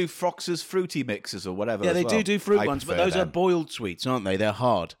These they are- also do Fox's Fruity Mixes or whatever. Yeah, as they well. do fruit I ones, but prefer those are them. boiled sweets, aren't they? They're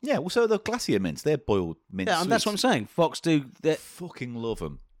hard. Yeah, well, so are the Glacier Mints. They're boiled mint Yeah, and that's what I'm sweets. saying. Fox do. Fucking love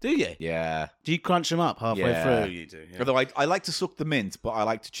them. Do you? Yeah. Do you crunch them up halfway Yeah. through? You do. Yeah. Although I like to suck the mint, but I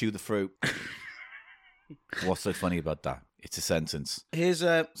like to chew the fruit. What's so funny about that? It's a sentence. Here's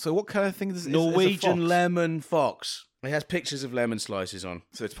a So what kind of thing is a Norwegian fox? lemon fox. It has pictures of lemon slices on.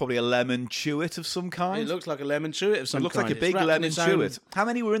 So it's probably a lemon chewit of some kind. It looks like a lemon chewit of some It looks kind. like a It's big wrapped in lemon its own- chewit. How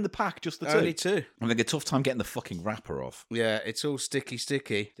many were in the pack? Just the two? Only two. I'm having a tough time getting the fucking wrapper off. Yeah, it's all sticky.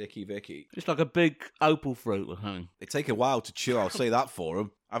 Dicky Vicky. It's like a big opal fruit or something. They take a while to chew, I'll say that for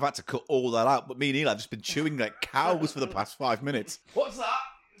them. I've had to cut all that out, but me and Eli have just been chewing like cows for the past 5 minutes. What's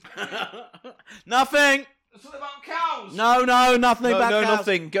that? Nothing. Something about cows? No, nothing. No, about cows.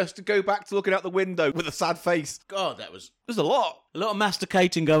 nothing. Just to go back to looking out the window with a sad face. God, that was There's a lot. a lot of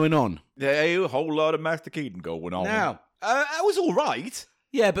masticating going on. Yeah, a whole lot of masticating going on. Now. That was all right.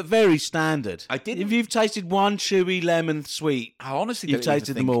 Yeah, but very standard. I didn't- If you've tasted one chewy lemon sweet, I honestly you've don't even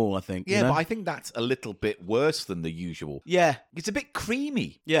tasted think- them all, I think. Yeah, you know? but I think that's a little bit worse than the usual. Yeah, It's a bit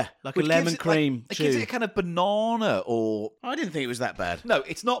creamy. yeah, like Which a lemon gives it, cream It gives chew. it a kind of banana or... I didn't think it was that bad. No,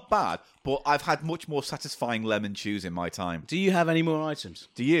 it's not bad, but I've had much more satisfying lemon chews in my time. Do you have any more items?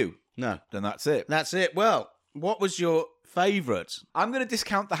 Do you? No. Then that's it. That's it. Well, what was your favourite? I'm going to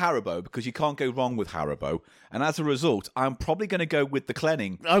discount the Haribo because you can't go wrong with Haribo. And as a result, I'm probably going to go with the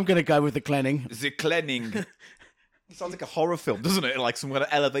Clenning. I'm going to go with the Clenning. The Clenning. It sounds like a horror film, doesn't it? Like some kind of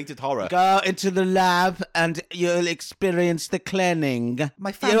elevated horror. Go into the lab and you'll experience the cleansing.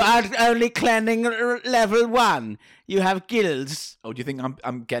 My family- You are only cleansing level 1. You have gills. Oh, do you think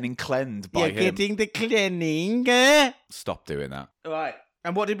I'm getting cleansed by You're him? getting the cleansing. Stop doing that. Right.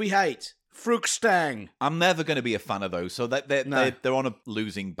 And what did we hate? Fruchtstang. I'm never going to be a fan of those, so they're on a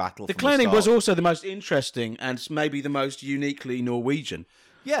losing battle. The from cleansing start. was also the most interesting and maybe the most uniquely Norwegian.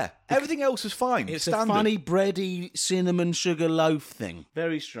 Yeah, everything else was fine. It's Standard. a funny bready cinnamon sugar loaf thing.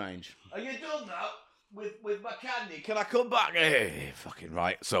 Very strange. Are you done now with my candy? Can I come back? Hey, fucking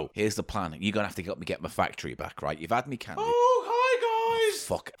right. So here's the plan. You're gonna have to help me get my factory back, right? You've had me candy. Oh, hi guys.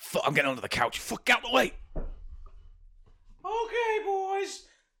 Fuck. I'm getting under the couch. Fuck out the way. Okay, boys.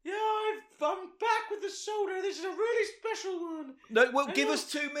 Yeah, I'm back with the soda. This is a really special one. No, well, give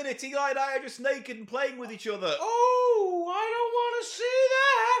us 2 minutes. Eli and I are just naked and playing with each other. Oh, I don't want to see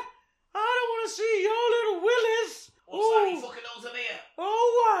that. I don't want to see your little willies. fucking knows I'm here? All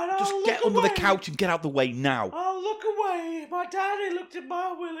right, I'll Just look get under the away. couch and get out the way now. I'll look away. My daddy looked at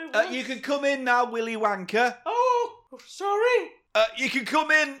my willy. once. You can come in now, Willy Wanker. Oh, sorry. You can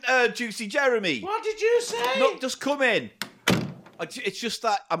come in, Juicy Jeremy. What did you say? No, just come in. It's just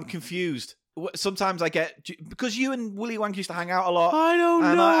that I'm confused. Sometimes I get... Because you and Willy Wanker used to hang out a lot. I don't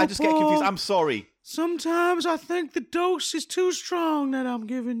and know, I just get confused. Paul. I'm sorry. Sometimes I think the dose is too strong that I'm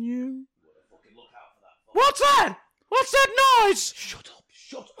giving you. What's that? What's that noise? Shut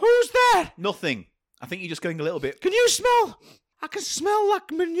up. Who's that? Nothing. I think you're just going a little bit... Can you smell? I can smell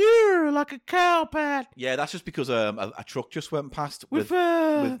like manure, like a cow pad. Yeah, that's just because a truck just went past With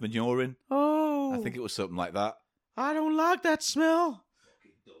with manure in. oh, I think it was something like that. I don't like that smell.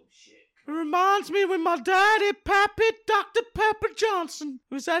 It reminds me when my daddy, Pappy, Dr. Pepper Johnson.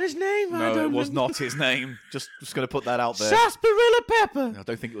 Was that his name? I No, don't it was remember. not his name. Just going to put that out there. Sarsaparilla Pepper. I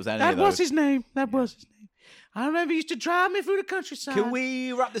don't think it was any That of those. was his name. That was his name. I remember he used to drive me through the countryside. Can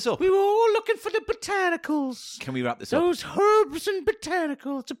we wrap this up? We were all looking for the botanicals. Can we wrap this up? Those herbs and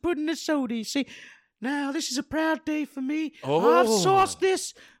botanicals to put in the soda, you see. Now, this is a proud day for me. Oh. I've sourced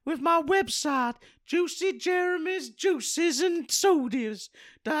this with my website, Juicy Jeremy's Juices and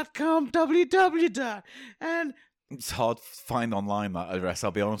Sodas.com, www. And It's hard to find online, that address,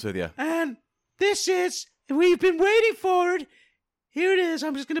 I'll be honest with you. this is, we've been waiting for it. Here it is.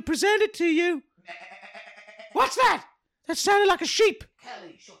 I'm just going to present it to you. What's that? That sounded like a sheep.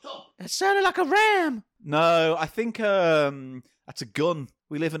 Kelly, shut up. That sounded like a ram. No, I think that's a gun.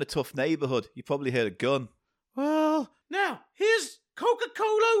 We live in a tough neighbourhood. You probably heard a gun. Well, now, here's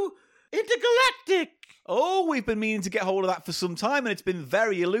Coca-Cola Intergalactic. Oh, we've been meaning to get hold of that for some time, and it's been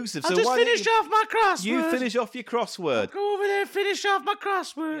very elusive. I'll So just why don't finish off my crossword. you finish off your crossword? Go over there and finish off my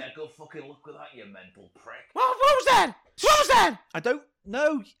crossword. Yeah, go fucking look at that, you mental prick. What was that? What was that? I don't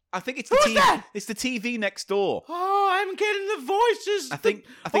know. I think it's the Who's TV. that? It's the TV next door. Oh, I'm getting the voices. I think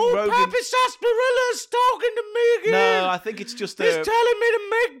old Rogan. Pappy Sarsarilla's talking to me again. No, I think it's just He's telling me to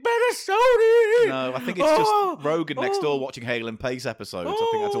make better soda. No, I think it's just Rogan next door watching Hale and Pace episodes. I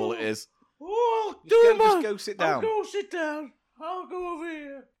think that's all it is. Oh, Just go sit down. I'll go sit down. I'll go over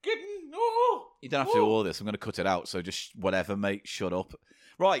here. You don't have to do all this. I'm going to cut it out. So just whatever, mate. Shut up.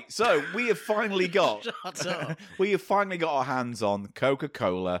 Right. So we have finally got. We have finally got our hands on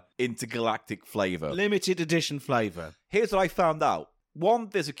Coca-Cola Intergalactic flavour. Limited edition flavour. Here's what I found out. One,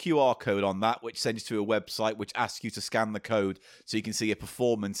 there's a QR code on that which sends you to a website which asks you to scan the code so you can see a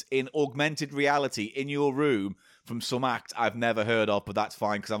performance in augmented reality in your room from some act I've never heard of, but that's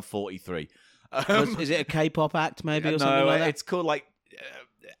fine because I'm 43. Is it a K-pop act maybe or something No, like that? it's called like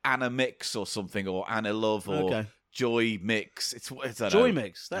Anna Mix or something, or Anna Love, or Okay. Joy Mix. It's I don't Joy know.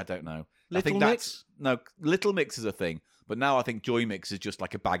 Mix? I don't know. I Little think Mix? no, Little Mix is a thing, but now I think Joy Mix is just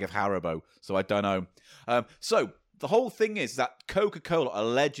like a bag of Haribo. So I don't know. So the whole thing is that Coca-Cola are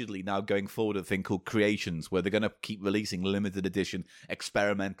allegedly now going forward with a thing called Creations, where they're going to keep releasing limited edition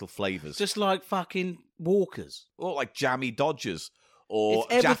experimental flavors, Just like fucking Walkers. or like Jammy Dodgers or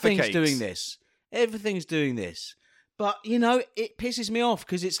It's Jaffa everything's Cakes. doing this. Everything's doing this. But, you know, it pisses me off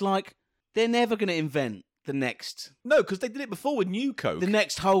because it's like they're never going to invent the next No, because they did it before with New Coke. the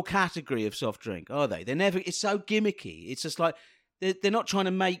next whole category of soft drink, are they? They're never. It's so gimmicky. It's just like they're not trying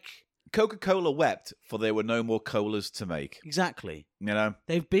to make Coca-Cola wept for there were no more colas to make. exactly. You know?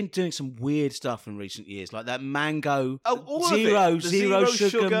 They've been doing some weird stuff in recent years, like that mango, Oh, all of it. zero The zero zero sugar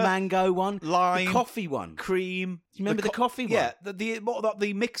sugar, mango one, lime, the coffee one. cream. Do you remember the coffee one? Yeah, what about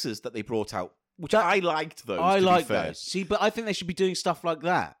the mixers that they brought out? Which I liked those. I to like be fair. those. See, but I think they should be doing stuff like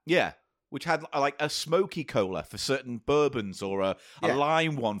that. Yeah, which had like a smoky cola for certain bourbons, or a Yeah.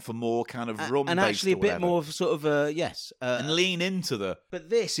 lime one for more kind of rum, And actually a bit more of sort of and lean into the.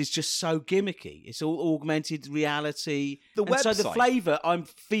 But this is just so gimmicky. It's all augmented reality. The And so the website- flavour, I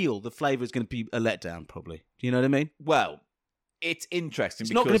feel the flavour is going to be a letdown, probably. Do you know what I mean? Well, it's interesting. It's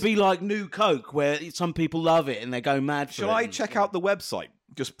because not going to be like New Coke, where some people love it and they go mad for it. Shall I check out the website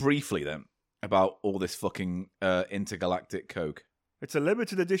just briefly then about all this fucking intergalactic Coke? It's a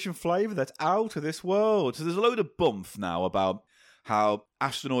limited edition flavour that's out of this world. So there's a load of bump now about how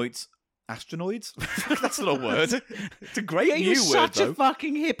asteroids. That's not a word. It's a great Yeah, new you're word, such though. a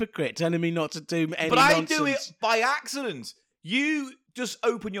fucking hypocrite telling me not to do any But I nonsense. do it by accident. You just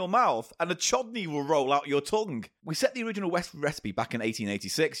open your mouth and a chodney will roll out your tongue. We set the original recipe back in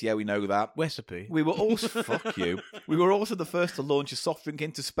 1886. Yeah, we know that. Recipe. We were also fuck you. We were also the first to launch a soft drink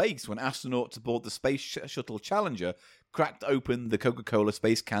into space when astronauts aboard the Space Shuttle Challenger cracked open the Coca-Cola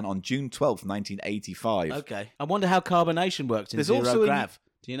space can on June 12th, 1985. Okay. I wonder how carbonation works in There's zero also grav.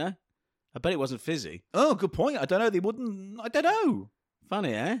 Do you know? I bet it wasn't fizzy. Oh, good point. I don't know. They wouldn't. I don't know.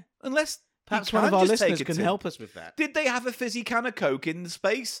 Funny, eh? Unless Perhaps you one of can our just take listeners it can to- help us with that. Did they have a fizzy can of Coke in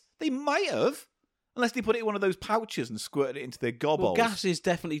space? They might have. Unless they put it in one of those pouches and squirted it into their Well, gobbles. gases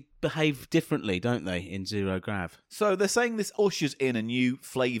definitely behave differently, don't they, in zero grav? So they're saying this ushers in a new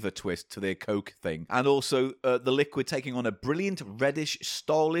flavour twist to their Coke thing. And also the liquid taking on a brilliant reddish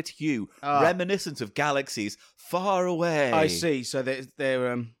starlit hue, reminiscent of galaxies far away. I see. So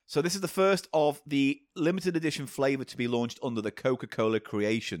they're So this is the first of the limited edition flavor to be launched under the Coca-Cola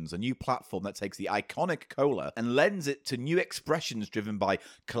Creations, a new platform that takes the iconic cola and lends it to new expressions driven by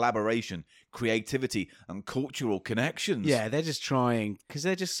collaboration, creativity, and cultural connections. Yeah, they're just trying because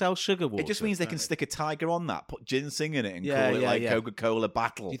they just sell sugar water. It just means they can don't stick a tiger on that, put ginseng in it, and Yeah, call it yeah, like yeah. Coca-Cola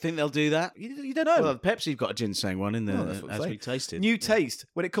Battle. Do you think they'll do that? You don't know. Well, Pepsi's got a ginseng one in Oh, there, that's what I'm as saying. we tasted. New taste.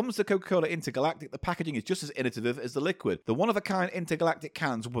 When it comes to Coca-Cola Intergalactic, the packaging is just as innovative as the liquid. The one-of-a-kind Intergalactic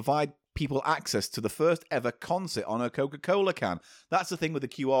cans will provide people access to the first ever concert on a Coca-Cola can. That's the thing with the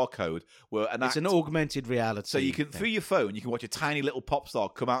QR code. Where It's an augmented reality. So you can, thing. through your phone, you can watch a tiny little pop star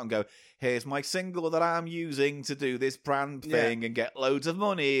come out and go, here's my single that I'm using to do this brand thing and get loads of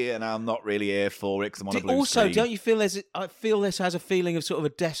money, and I'm not really here for it because I'm on a blue Also, screen. don't you feel I feel this has a feeling of sort of a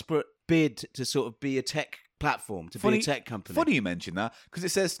desperate bid to sort of be a tech platform, to be a tech company. Funny you mention that, because it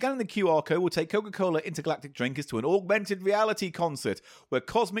says scanning the QR code will take Coca-Cola Intergalactic drinkers to an augmented reality concert where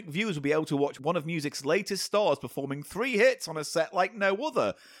cosmic viewers will be able to watch one of music's latest stars performing 3 hits on a set like no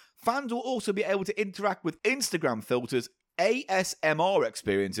other. Fans will also be able to interact with Instagram filters, ASMR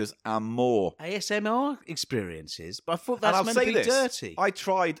experiences, and more. ASMR experiences, but I thought And that's I'll meant say to be this, dirty. I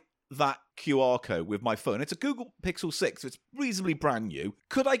tried that QR code with my phone. It's a Google Pixel 6, so it's reasonably brand new.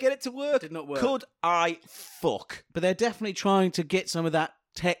 Could I get it to work? Did not work. Could I fuck? But they're definitely trying to get some of that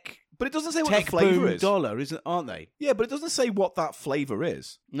tech But it doesn't say what the tech flavour boom is. dollar, aren't they? Yeah, but it doesn't say what that flavour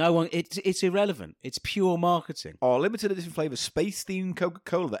is. No one. It's irrelevant. It's pure marketing. Our limited edition flavour, space-themed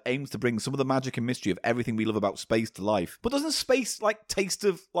Coca-Cola that aims to bring some of the magic and mystery of everything we love about space to life. But doesn't space, like, taste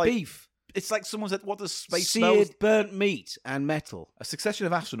of, like... Beef, It's like someone said, what does space smell? seared, burnt meat, and metal. A succession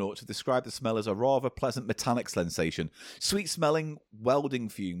of astronauts have described the smell as a rather pleasant metallic sensation. Sweet-smelling welding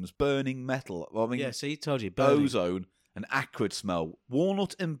fumes, burning metal. Well, I mean, Yeah, see, told you. Burning. ozone, an acrid smell,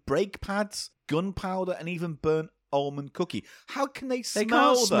 walnut and brake pads, gunpowder, and even burnt almond cookie. How can they smell, They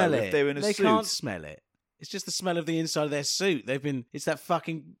can't though, smell if it. they're in a They suit? can't smell it. It's just the smell of the inside of their suit. It's that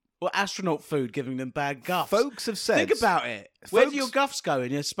fucking astronaut food giving them bad guffs. Folks have said... Think about it. Where do Folks- your guffs go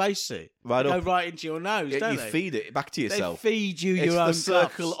in your spacesuit? Right They up. go right into your nose, you don't they? feed it back to yourself. They feed you It's your the own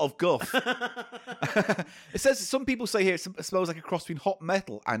circle guffs. of guff. It says some people say here it smells like a cross between hot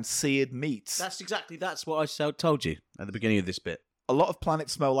metal and seared meats. That's what I told you at the beginning of this bit. A lot of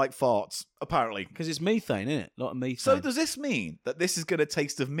planets smell like farts, apparently. Because it's methane, isn't it? A lot of methane. So does this mean that this is going to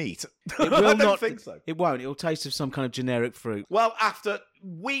taste of meat? it will I don't not think so. It won't. It will taste of some kind of generic fruit. Well, after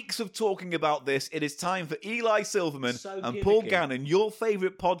weeks of talking about this, it is time for Eli Silverman So and Paul gimmicky. Gannon, your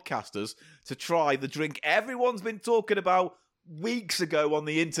favourite podcasters, to try the drink everyone's been talking about weeks ago on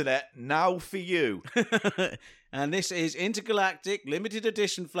the internet, now for you. And this is Intergalactic Limited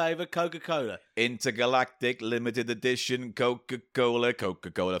Edition flavour Coca-Cola. Intergalactic limited edition Coca-Cola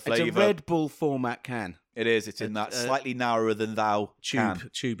flavour. It's a Red Bull format can. It is. It's in that slightly narrower than thou can.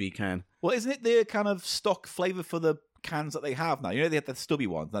 Tubey can. Well, isn't it the kind of stock flavour for the cans that they have now? You know, they have the stubby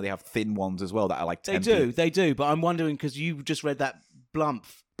ones. Now they have thin ones as well that are like 10p. They do. But I'm wondering, because you just read that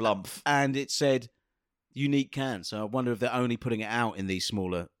Blumph, and it said unique can. So I wonder if they're only putting it out in these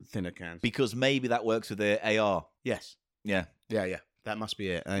smaller, thinner cans. Because maybe that works with their AR. Yes. Yeah. Yeah. That must be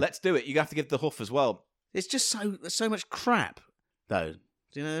it. Let's do it. You have to give the huff as well. It's just so much crap, though.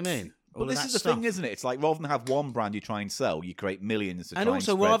 Do you know what I mean? But this is the thing, isn't it? It's like rather than have one brand you try and sell, you create millions to And try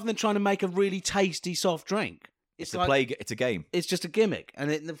also, and spread. rather than trying to make a really tasty soft drink, It's it's a game. It's just a gimmick,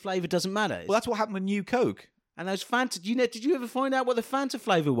 and the flavour doesn't matter. Well, that's what happened with New Coke. And those Fanta, did you ever find out what the Fanta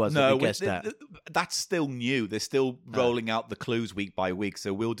flavour was? that we guessed at? That's still new. They're still rolling out the clues week by week,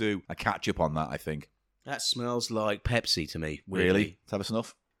 so we'll do a catch-up on that, I think. That smells like Pepsi to me. Weirdly. Really? Let's have a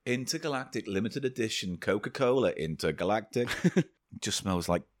snuff. Intergalactic limited edition Coca-Cola Intergalactic. It just smells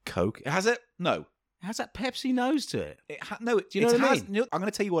like Coke. Has it? No. It has that Pepsi nose to it. No. Do you know what I has, mean? you know, I'm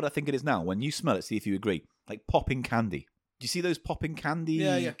going to tell you what I think it is now. When you smell it, see if you agree. Like popping candy. Do you see those popping candy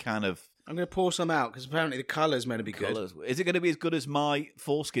Yeah. kind of I'm going to pour some out because apparently the colour's meant to be good. colours? Is it going to be as good as my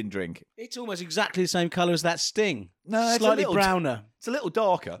foreskin drink? It's almost exactly the same colour as that Sting. No, it's a Slightly little- browner. It's a little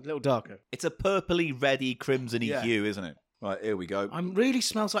darker. A little darker. It's a purpley, reddy, crimsony Yeah. hue, isn't it? Right, here we go. Really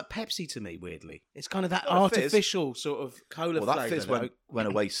smells like Pepsi to me, weirdly. It's kind of that Got a fizz. artificial sort of cola Well, that flavour. fizz though. went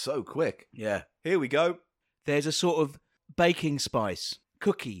away so quick. Yeah. Here we go. There's a sort of baking spice,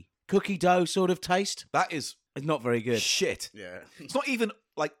 cookie dough sort of taste. That is It's not very good. shit. Yeah. It's not even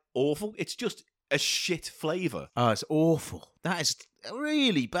like awful. It's just a shit flavour. Oh, it's awful. That is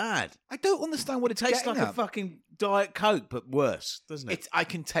really bad. I don't understand what It tastes like a at. fucking Diet Coke, but worse, doesn't it? I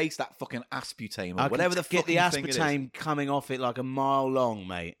can taste that fucking aspartame I or whatever the can get the fucking thing it is. aspartame coming off it like a mile long,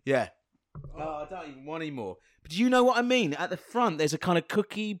 mate. Yeah. Oh, I don't even want any more. But do you know what I mean? At the front, there's a kind of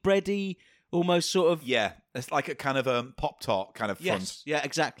cookie, bready, almost sort of. Yeah, it's like a kind of Pop-Tart kind of front. Yes, yeah,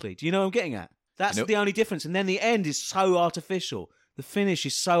 exactly. Do you know what I'm getting at? That's Nope. the only difference. And then the end is so artificial. The finish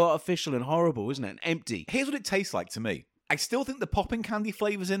is so artificial and horrible, isn't it? And empty. Here's what it tastes like to me. I still think the popping candy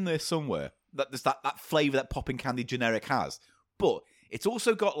flavour's in there somewhere. There's that flavour that popping candy generic has. But it's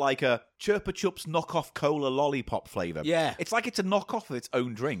also got like a Chirpa Chups knockoff cola lollipop flavour. Yeah. It's like it's a knockoff of its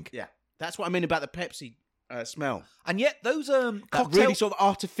own drink. Yeah. That's what I mean about the Pepsi smell. And yet those That cocktail... really sort of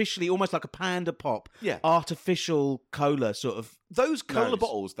artificially, almost like a Panda Pop. Yeah. Artificial cola sort of. Those cola Nice.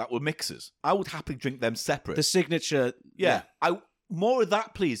 bottles that were mixers, I would happily drink them separate. The signature. yeah. More of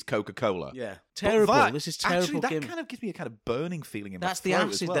that, please, Coca-Cola. Yeah. But Terrible. that- This is terrible. Actually, that gimmick. kind of gives me a kind of burning feeling in That's my the throat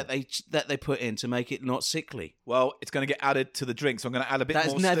as acid well. that they put in to make it not sickly. Well, it's going to get added to the drink, so I'm going to add a bit That's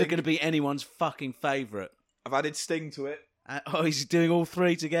more never Sting. going to be anyone's fucking favourite. I've added Sting to it. Oh, he's doing all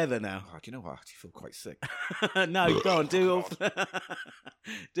three together now. Oh, do you know what? I actually feel quite sick. No, go on, do all,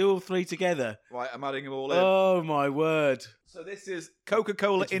 do all three together. Right, I'm adding them all in. Oh my word! So this is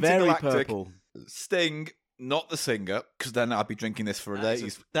Coca-Cola It's very Intergalactic purple. Sting, not the singer, because then I'd be drinking this for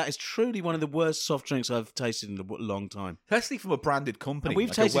days. That is truly one of the worst soft drinks I've tasted in a long time. Especially from a branded company. And we've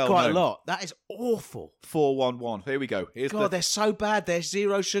like tasted quite a well-known. lot. That is awful. 411. Here we go. Here's God, the... they're so bad. Their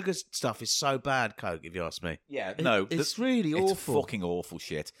zero sugar stuff is so bad, Coke, if you ask me. Yeah, no. It's really it's awful. fucking awful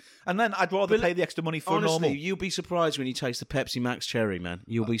shit. And then I'd rather But pay the extra money for Honestly, a normal. you'll be surprised when you taste the Pepsi Max Cherry, man.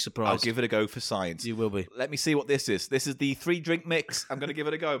 You'll be surprised. I'll give it a go for science. You will be. Let me see what this is. This is the 3-drink mix. I'm going to give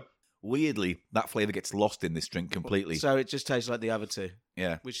it a go. Weirdly, that flavour gets lost in this drink completely. So it just tastes like the other two,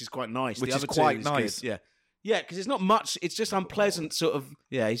 Yeah. which is quite nice. Which the is other quite two nice. Good. Yeah. Yeah, because it's not much. It's just unpleasant, sort of.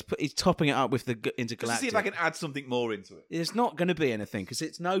 Yeah, he's topping it up with the Just to Intergalactic. see if I can add something more into it. It's not going to be anything because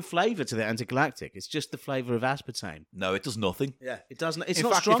it's no flavour to the Intergalactic. It's just the flavour of aspartame. No, it does nothing. Yeah, it doesn't. It's In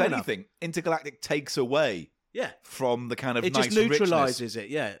not fact, strong if enough. anything, Intergalactic takes away Yeah, from the kind of it nice just richness. neutralises it.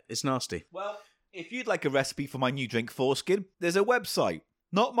 Yeah, it's nasty. Well, if you'd like a recipe for my new drink Foreskin, there's a website.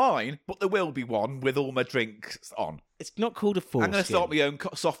 Not mine, but there will be one with all my drinks on. It's not called a foreskin. I'm going to start my own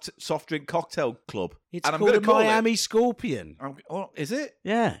soft drink cocktail club. It's and I'm called going a to call Miami Scorpion. Oh, is it?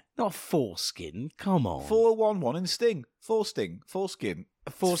 Yeah, not a foreskin. Come on. 411 in Sting. Foreskin.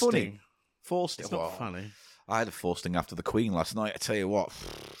 A foreskin. Foresting. It's not funny. I had a foresting after the Queen last night. I tell you what,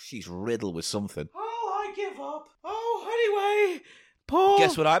 she's riddled with something. Oh, I give up. Oh, anyway, Paul.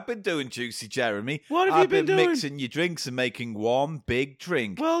 Guess what I've been doing, Juicy Jeremy? What have I've you been doing? mixing your drinks and making one big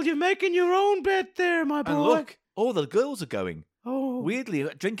drink. Well, you're making your own bed there, my boy. and look, all the girls are going. Oh, Weirdly,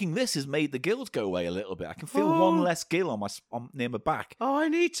 drinking this has made the gills go away a little bit. I can feel Oh. one less gill on near my back. oh, I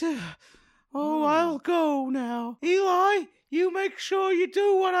need to. Oh, I'll go now. Eli, you make sure you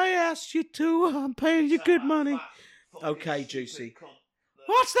do what I asked you to. I'm paying you good money. Okay, Juicy.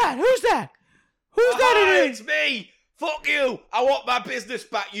 What's that? Who's that? Who's that in It's here? me! Fuck you! I want my business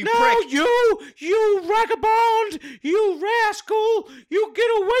back, you No, prick! you vagabond, you rascal! You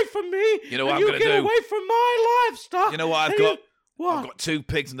get away from me! You know what and I'm gonna get do? away from my livestock! You know what I've and got? What? I've got 2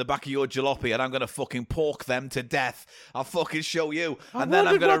 pigs in the back of your jalopy, and I'm going to fucking pork them to death. I'll fucking show you. I And then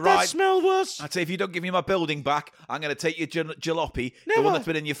I'm wondered going to what that ride. smell was. I'd say if you don't give me my building back, I'm going to take your jalopy, the Never. one that's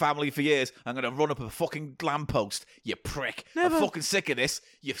been in your family for years. I'm going to run up a fucking lamppost, you prick. Never. I'm fucking sick of this,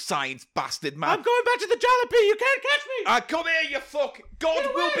 you science bastard man. I'm going back to the jalopy. You can't catch me. Come here, you fuck. God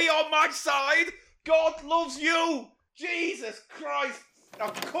Get will away. be on my side. God loves you. Jesus Christ. I'm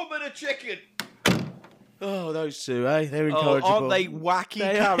coming a chicken. Oh, those two, eh? They're Oh, incorrigible. aren't they wacky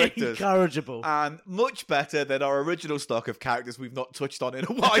They are characters? incorrigible. And much better than our original stock of characters we've not touched on in a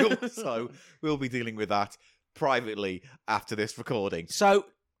while. So we'll be dealing with that privately after this recording. So,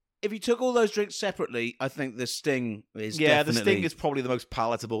 if you took all those drinks separately, I think the Sting is Yeah, the definitely... Sting is probably the most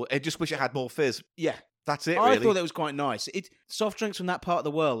palatable. I just wish it had more fizz. Yeah. That's it, I really. thought that was quite nice. Soft drinks from that part of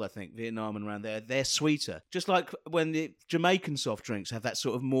the world, I think, Vietnam and around there, they're sweeter. Just like when the Jamaican soft drinks have that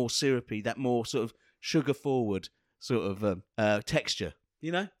sort of more syrupy, that more sort of sugar-forward sort of texture,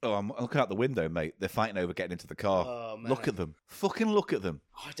 you know? Oh, I'm looking out the window, mate. They're fighting over getting into the car. Oh, man. Look at them. Fucking look at them.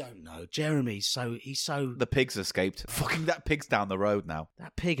 I don't know. Jeremy's he's so... The pigs escaped. Fucking that pig's down the road now.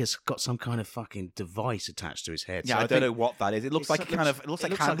 That pig has got some kind of fucking device attached to his head. Yeah, So I don't think know what that is. It looks like it it looks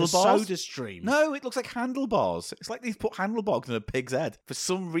like a handlebars. soda stream. No, it looks like handlebars. It's like they've put handlebars in a pig's head for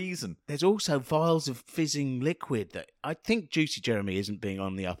some reason. There's also vials of fizzing liquid that I think Juicy Jeremy isn't being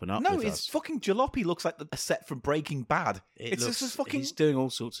on the up and up No, with it's us. fucking jalopy looks like a set from Breaking Bad. It It's looks, just fucking... He's doing all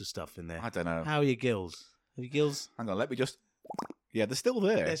sorts of stuff in there. I don't know. How are your gills? Are your gills? Hang on, let me just... Yeah, they're still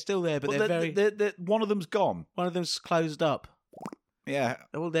there. They're still there, but But they're very... one of them's gone. One of them's closed up. Yeah.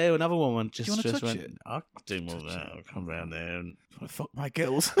 Oh, there, another one just, you wanna just touch went... it? I'll do more of that. I'll come round there and... Fuck my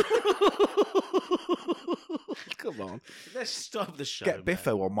gills. Come on. Let's stop the show. Get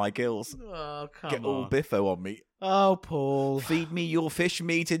Biffo on my gills. Oh, come Get on. all Biffo on me. Oh, Paul. Feed me your fish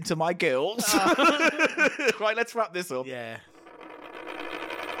meat into my gills. Right, let's wrap this up. Yeah.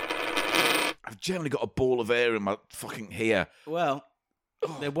 I've generally got a ball of air in my fucking hair. Well,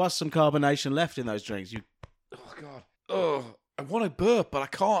 there was some carbonation left in those drinks. Oh, God. Oh, I want to burp, but I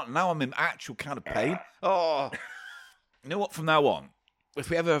can't. Now I'm in actual kind of pain. Oh. You know what? From now on, if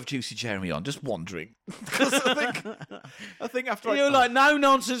we ever have Juicy Jeremy on, just one drink. Because I think after You're like, no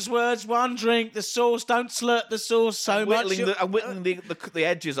nonsense words, one drink, the sauce, don't slurp the sauce so much. I'm whittling the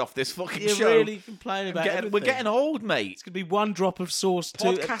edges off this fucking You're show. really complaining about everything. We're getting old, mate. It's going to be one drop of sauce too.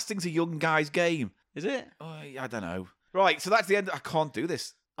 Podcasting's a young guy's game. Is it? Oh, I don't know. Right, so that's the end. I can't do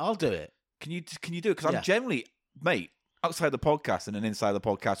this. I'll do it. Can you do it? Because Yeah. I'm generally, mate, outside the podcast and an inside the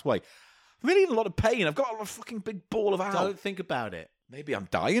podcast way, I'm really in a lot of pain. I've got a fucking big ball of ow. Don't think about it. Maybe I'm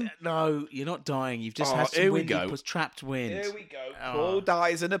dying. No, you're not dying. You've just Oh, had some here we wind. go. You put trapped wind. Here we go. Oh. Paul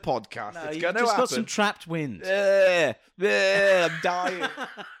dies in a podcast. No, it's you've going to just happen. got some trapped wind. I'm dying.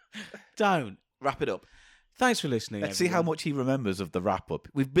 Don't. Wrap it up. Thanks for listening. Let's see how much he remembers of the wrap up.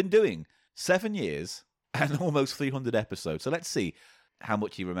 We've been doing 7 years and almost 300 episodes. So let's see how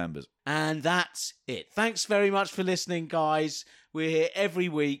much he remembers. And that's it. Thanks very much for listening, guys. We're here every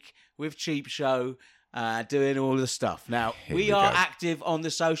week with Cheap Show, doing all the stuff. Now, Here we we are go. active on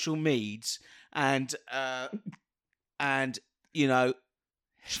the social medias, and you know,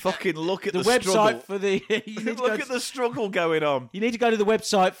 Fucking look at the the website struggle. for the you need to go Look at the struggle going on. You need to go to the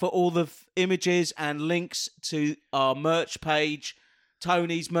website for all the images and links to our merch page,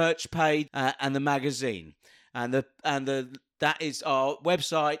 Tony's merch page, and the magazine, and that is our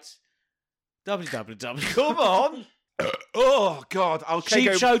website, www. Come on. Oh, God. I'll take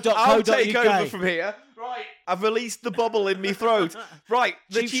over Cheapshow.co.uk. from here. Right. I've released the bubble in me throat. Right.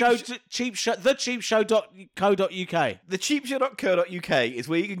 Cheapshow.co.uk. The cheapshow.co.uk is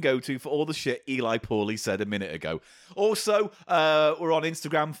where you can go to for all the shit Eli Pawley said a minute ago. Also, we're on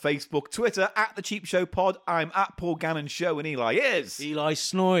Instagram, Facebook, Twitter, at The Cheap Show Pod. I'm at Paul Gannon Show, and Eli is. Eli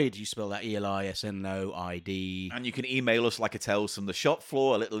Snoid. You spell that ELISNOID. And you can email us like a Tales from the Shop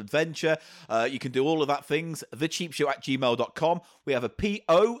Floor, a little adventure. You can do all of that things. thecheapshow@gmail.com. We have a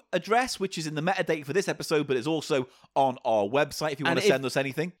PO address, which is in the metadata for this episode, but it's also on our website if you want to send us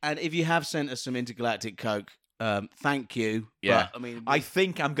anything. And if you have sent us some intergalactic coke, thank you. Yeah. But, I mean, I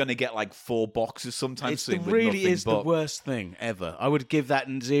think I'm going to get like 4 boxes sometime it soon. with really nothing is but... the worst thing ever. I would give that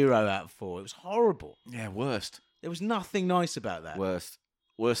 0 out of 4. It was horrible. Yeah, worst. There was nothing nice about that. Worst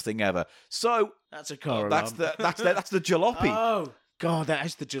thing ever. So That's a car that's alarm. that's the jalopy. Oh, God, that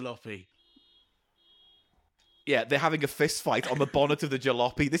is the jalopy. Yeah, they're having a fist fight on the bonnet of the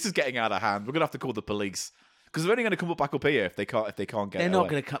jalopy. This is getting out of hand. We're gonna have to call the police because they're only going to come back up here if they can't get. They're not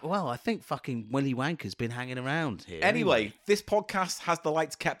going to come. Well, I think fucking Willy Wanker's been hanging around here. Anyway, this podcast has the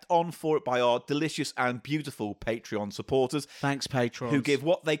lights kept on for it by our delicious and beautiful Patreon supporters. Thanks, patrons. Who give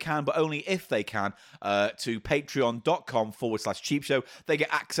what they can, but only if they can, to patreon.com/cheap show. They get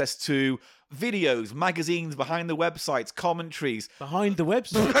access to videos, magazines, behind the websites, commentaries. behind the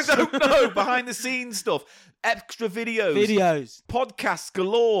website. I don't know, behind the scenes stuff, extra videos, podcasts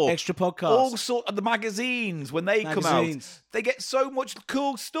galore, Extra podcasts. all sort of the magazines when they come out. Magazines. They get so much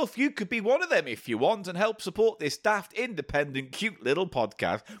cool stuff. You could be one of them if you want and help support this daft, independent, cute little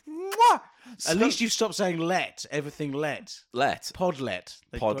podcast. Mwah! At least you've stopped saying let. Everything let. let Podlet.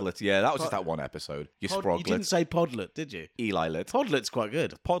 Podlet. Yeah, that was just that one episode. You You sproglet. didn't say podlet, did you? Eli lit. Podlet's quite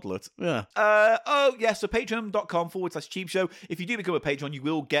good. Podlet. Yeah. So patreon.com/cheap show. If you do become a patron, you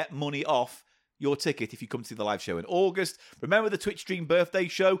will get money off your ticket if you come to see the live show in August. Remember the Twitch stream birthday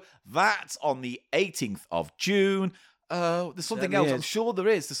show? That's on the 18th of June. There's something Certainly else. is. I'm sure there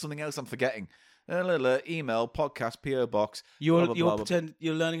is. There's something else I'm forgetting. Email, podcast, PO box. You're blah, blah, blah, blah. pretend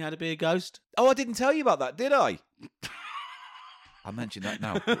you're learning how to be a ghost? Oh, I didn't tell you about that, did I? I'll mention that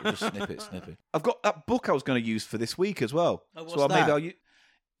now. Just snip it. I've got that book I was going to use for this week as well. Oh, what's so maybe that? I'll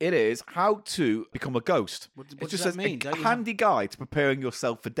It is How to Become a Ghost. What It does just that says mean? a Don't you handy guide to preparing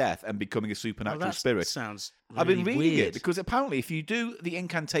yourself for death and becoming a supernatural that spirit. sounds I've been really reading weird. it because apparently if you do the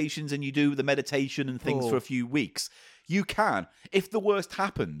incantations and you do the meditation and things for a few weeks, you can, if the worst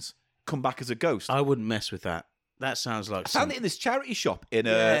happens, come back as a ghost. I wouldn't mess with that. That sounds like I found it in this charity shop in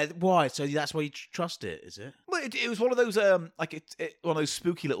Yeah, why? So that's why you trust it, is it? Well, it was one of those one of those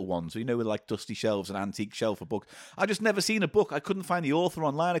spooky little ones, you know, with like dusty shelves and antique shelf of books. I just never seen a book. I couldn't find the author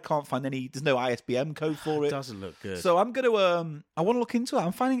online. I can't find any. There's no ISBN code for It it. doesn't look good. So I'm gonna I want to look into it.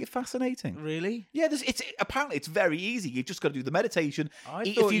 I'm finding it fascinating. Really? Yeah, apparently it's very easy. You just got to do the meditation. I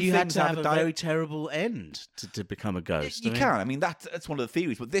eat thought a few you had things, to have a diet. very terrible end to become a ghost. You can. I mean, that's one of the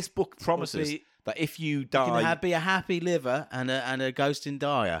theories. But this book promises that if you You die... can be a happy liver and a ghost in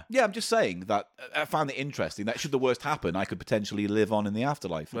dire. Yeah, I'm just saying that I found it interesting that should the worst happen, I could potentially live on in the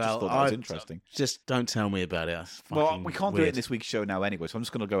afterlife. I just thought that was interesting. Just don't tell me about it. That's Well, fucking we can't do it weird. in this week's show now anyway, so I'm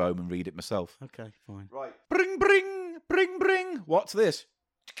just going to go home and read it myself. Okay, fine. Right. Bring, bring, bring, bring. What's this?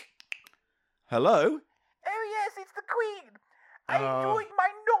 Hello? Oh yes, it's the Queen. I Oh. enjoyed my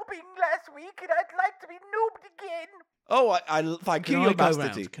knobbing last week, and I'd like to be knobbed again. Oh, I thank you, Can Your I go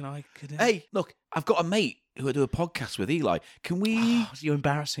Majesty. round? Can I? Hey, look, I've got a mate who I do a podcast with, Eli. Can we You're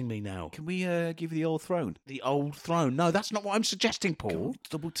embarrassing me now. give you the old throne? The old throne. No, that's not what I'm suggesting, Paul.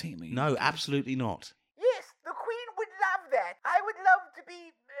 Double team me. No, absolutely not. Yes, the Queen would love that. I would love to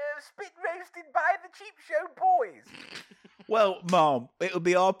be spit roasted by the Cheap Show boys. Well, Mom, it would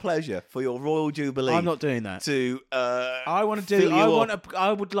be our pleasure for your Royal Jubilee. I'm not doing that. to. I want to fill do. you I up. want.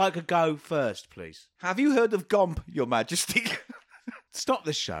 I would like a go first, please. Have you heard of Gomp, Your Majesty? Stop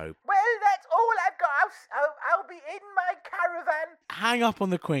the show. Well, that's all I've got. I'll be in my caravan. Hang up on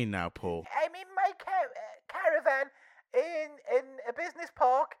the Queen now, Paul. I'm in my caravan in a business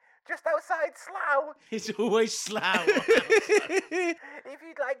park just outside Slough. It's always Slough. If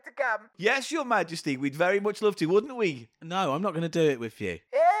you'd like to come. Yes, Your Majesty. We'd very much love to, wouldn't we? No, I'm not going to do it with you.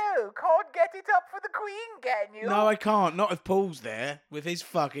 Oh, can't get it up for the Queen, can you? No, I can't. Not if Paul's there with his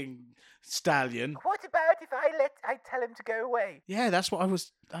fucking stallion. What about if I tell him to go away? Yeah, that's what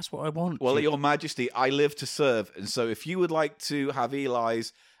I want. Well, You- Your Majesty, I live to serve, and so if you would like to have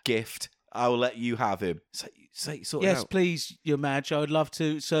Eli's gift, I will let you have him. Sort it yes, out. please, Your Madge. I would love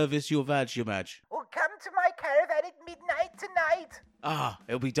to service your vag, Your Madge. Or come to my caravan at midnight tonight, Ah,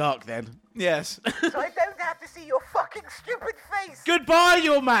 it'll be dark then. Yes. so I don't have to see your fucking stupid face. Goodbye,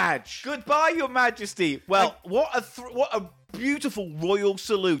 Your Madge. Goodbye, Your Majesty. Well, what a beautiful royal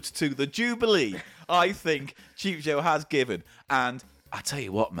salute to the Jubilee I think Cheap Joe has given. And I tell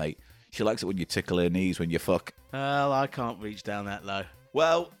you what, mate, she likes it when you tickle her knees when you fuck. Well, I can't reach down that low.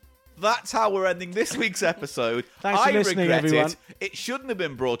 Well, that's how we're ending this week's episode. Thanks for I listening, regret everyone. it. It shouldn't have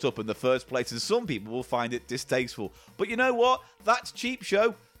been brought up in the first place, and some people will find it distasteful. But you know what? That's Cheap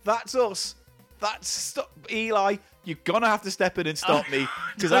Show. That's us. Eli, you're going to have to step in and stop me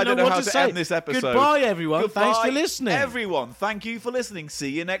because I don't know what how to to say. end this episode. Goodbye, everyone. Thanks for Goodbye, listening. Everyone, thank you for listening. See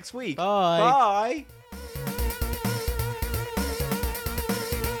you next week. Bye. Bye.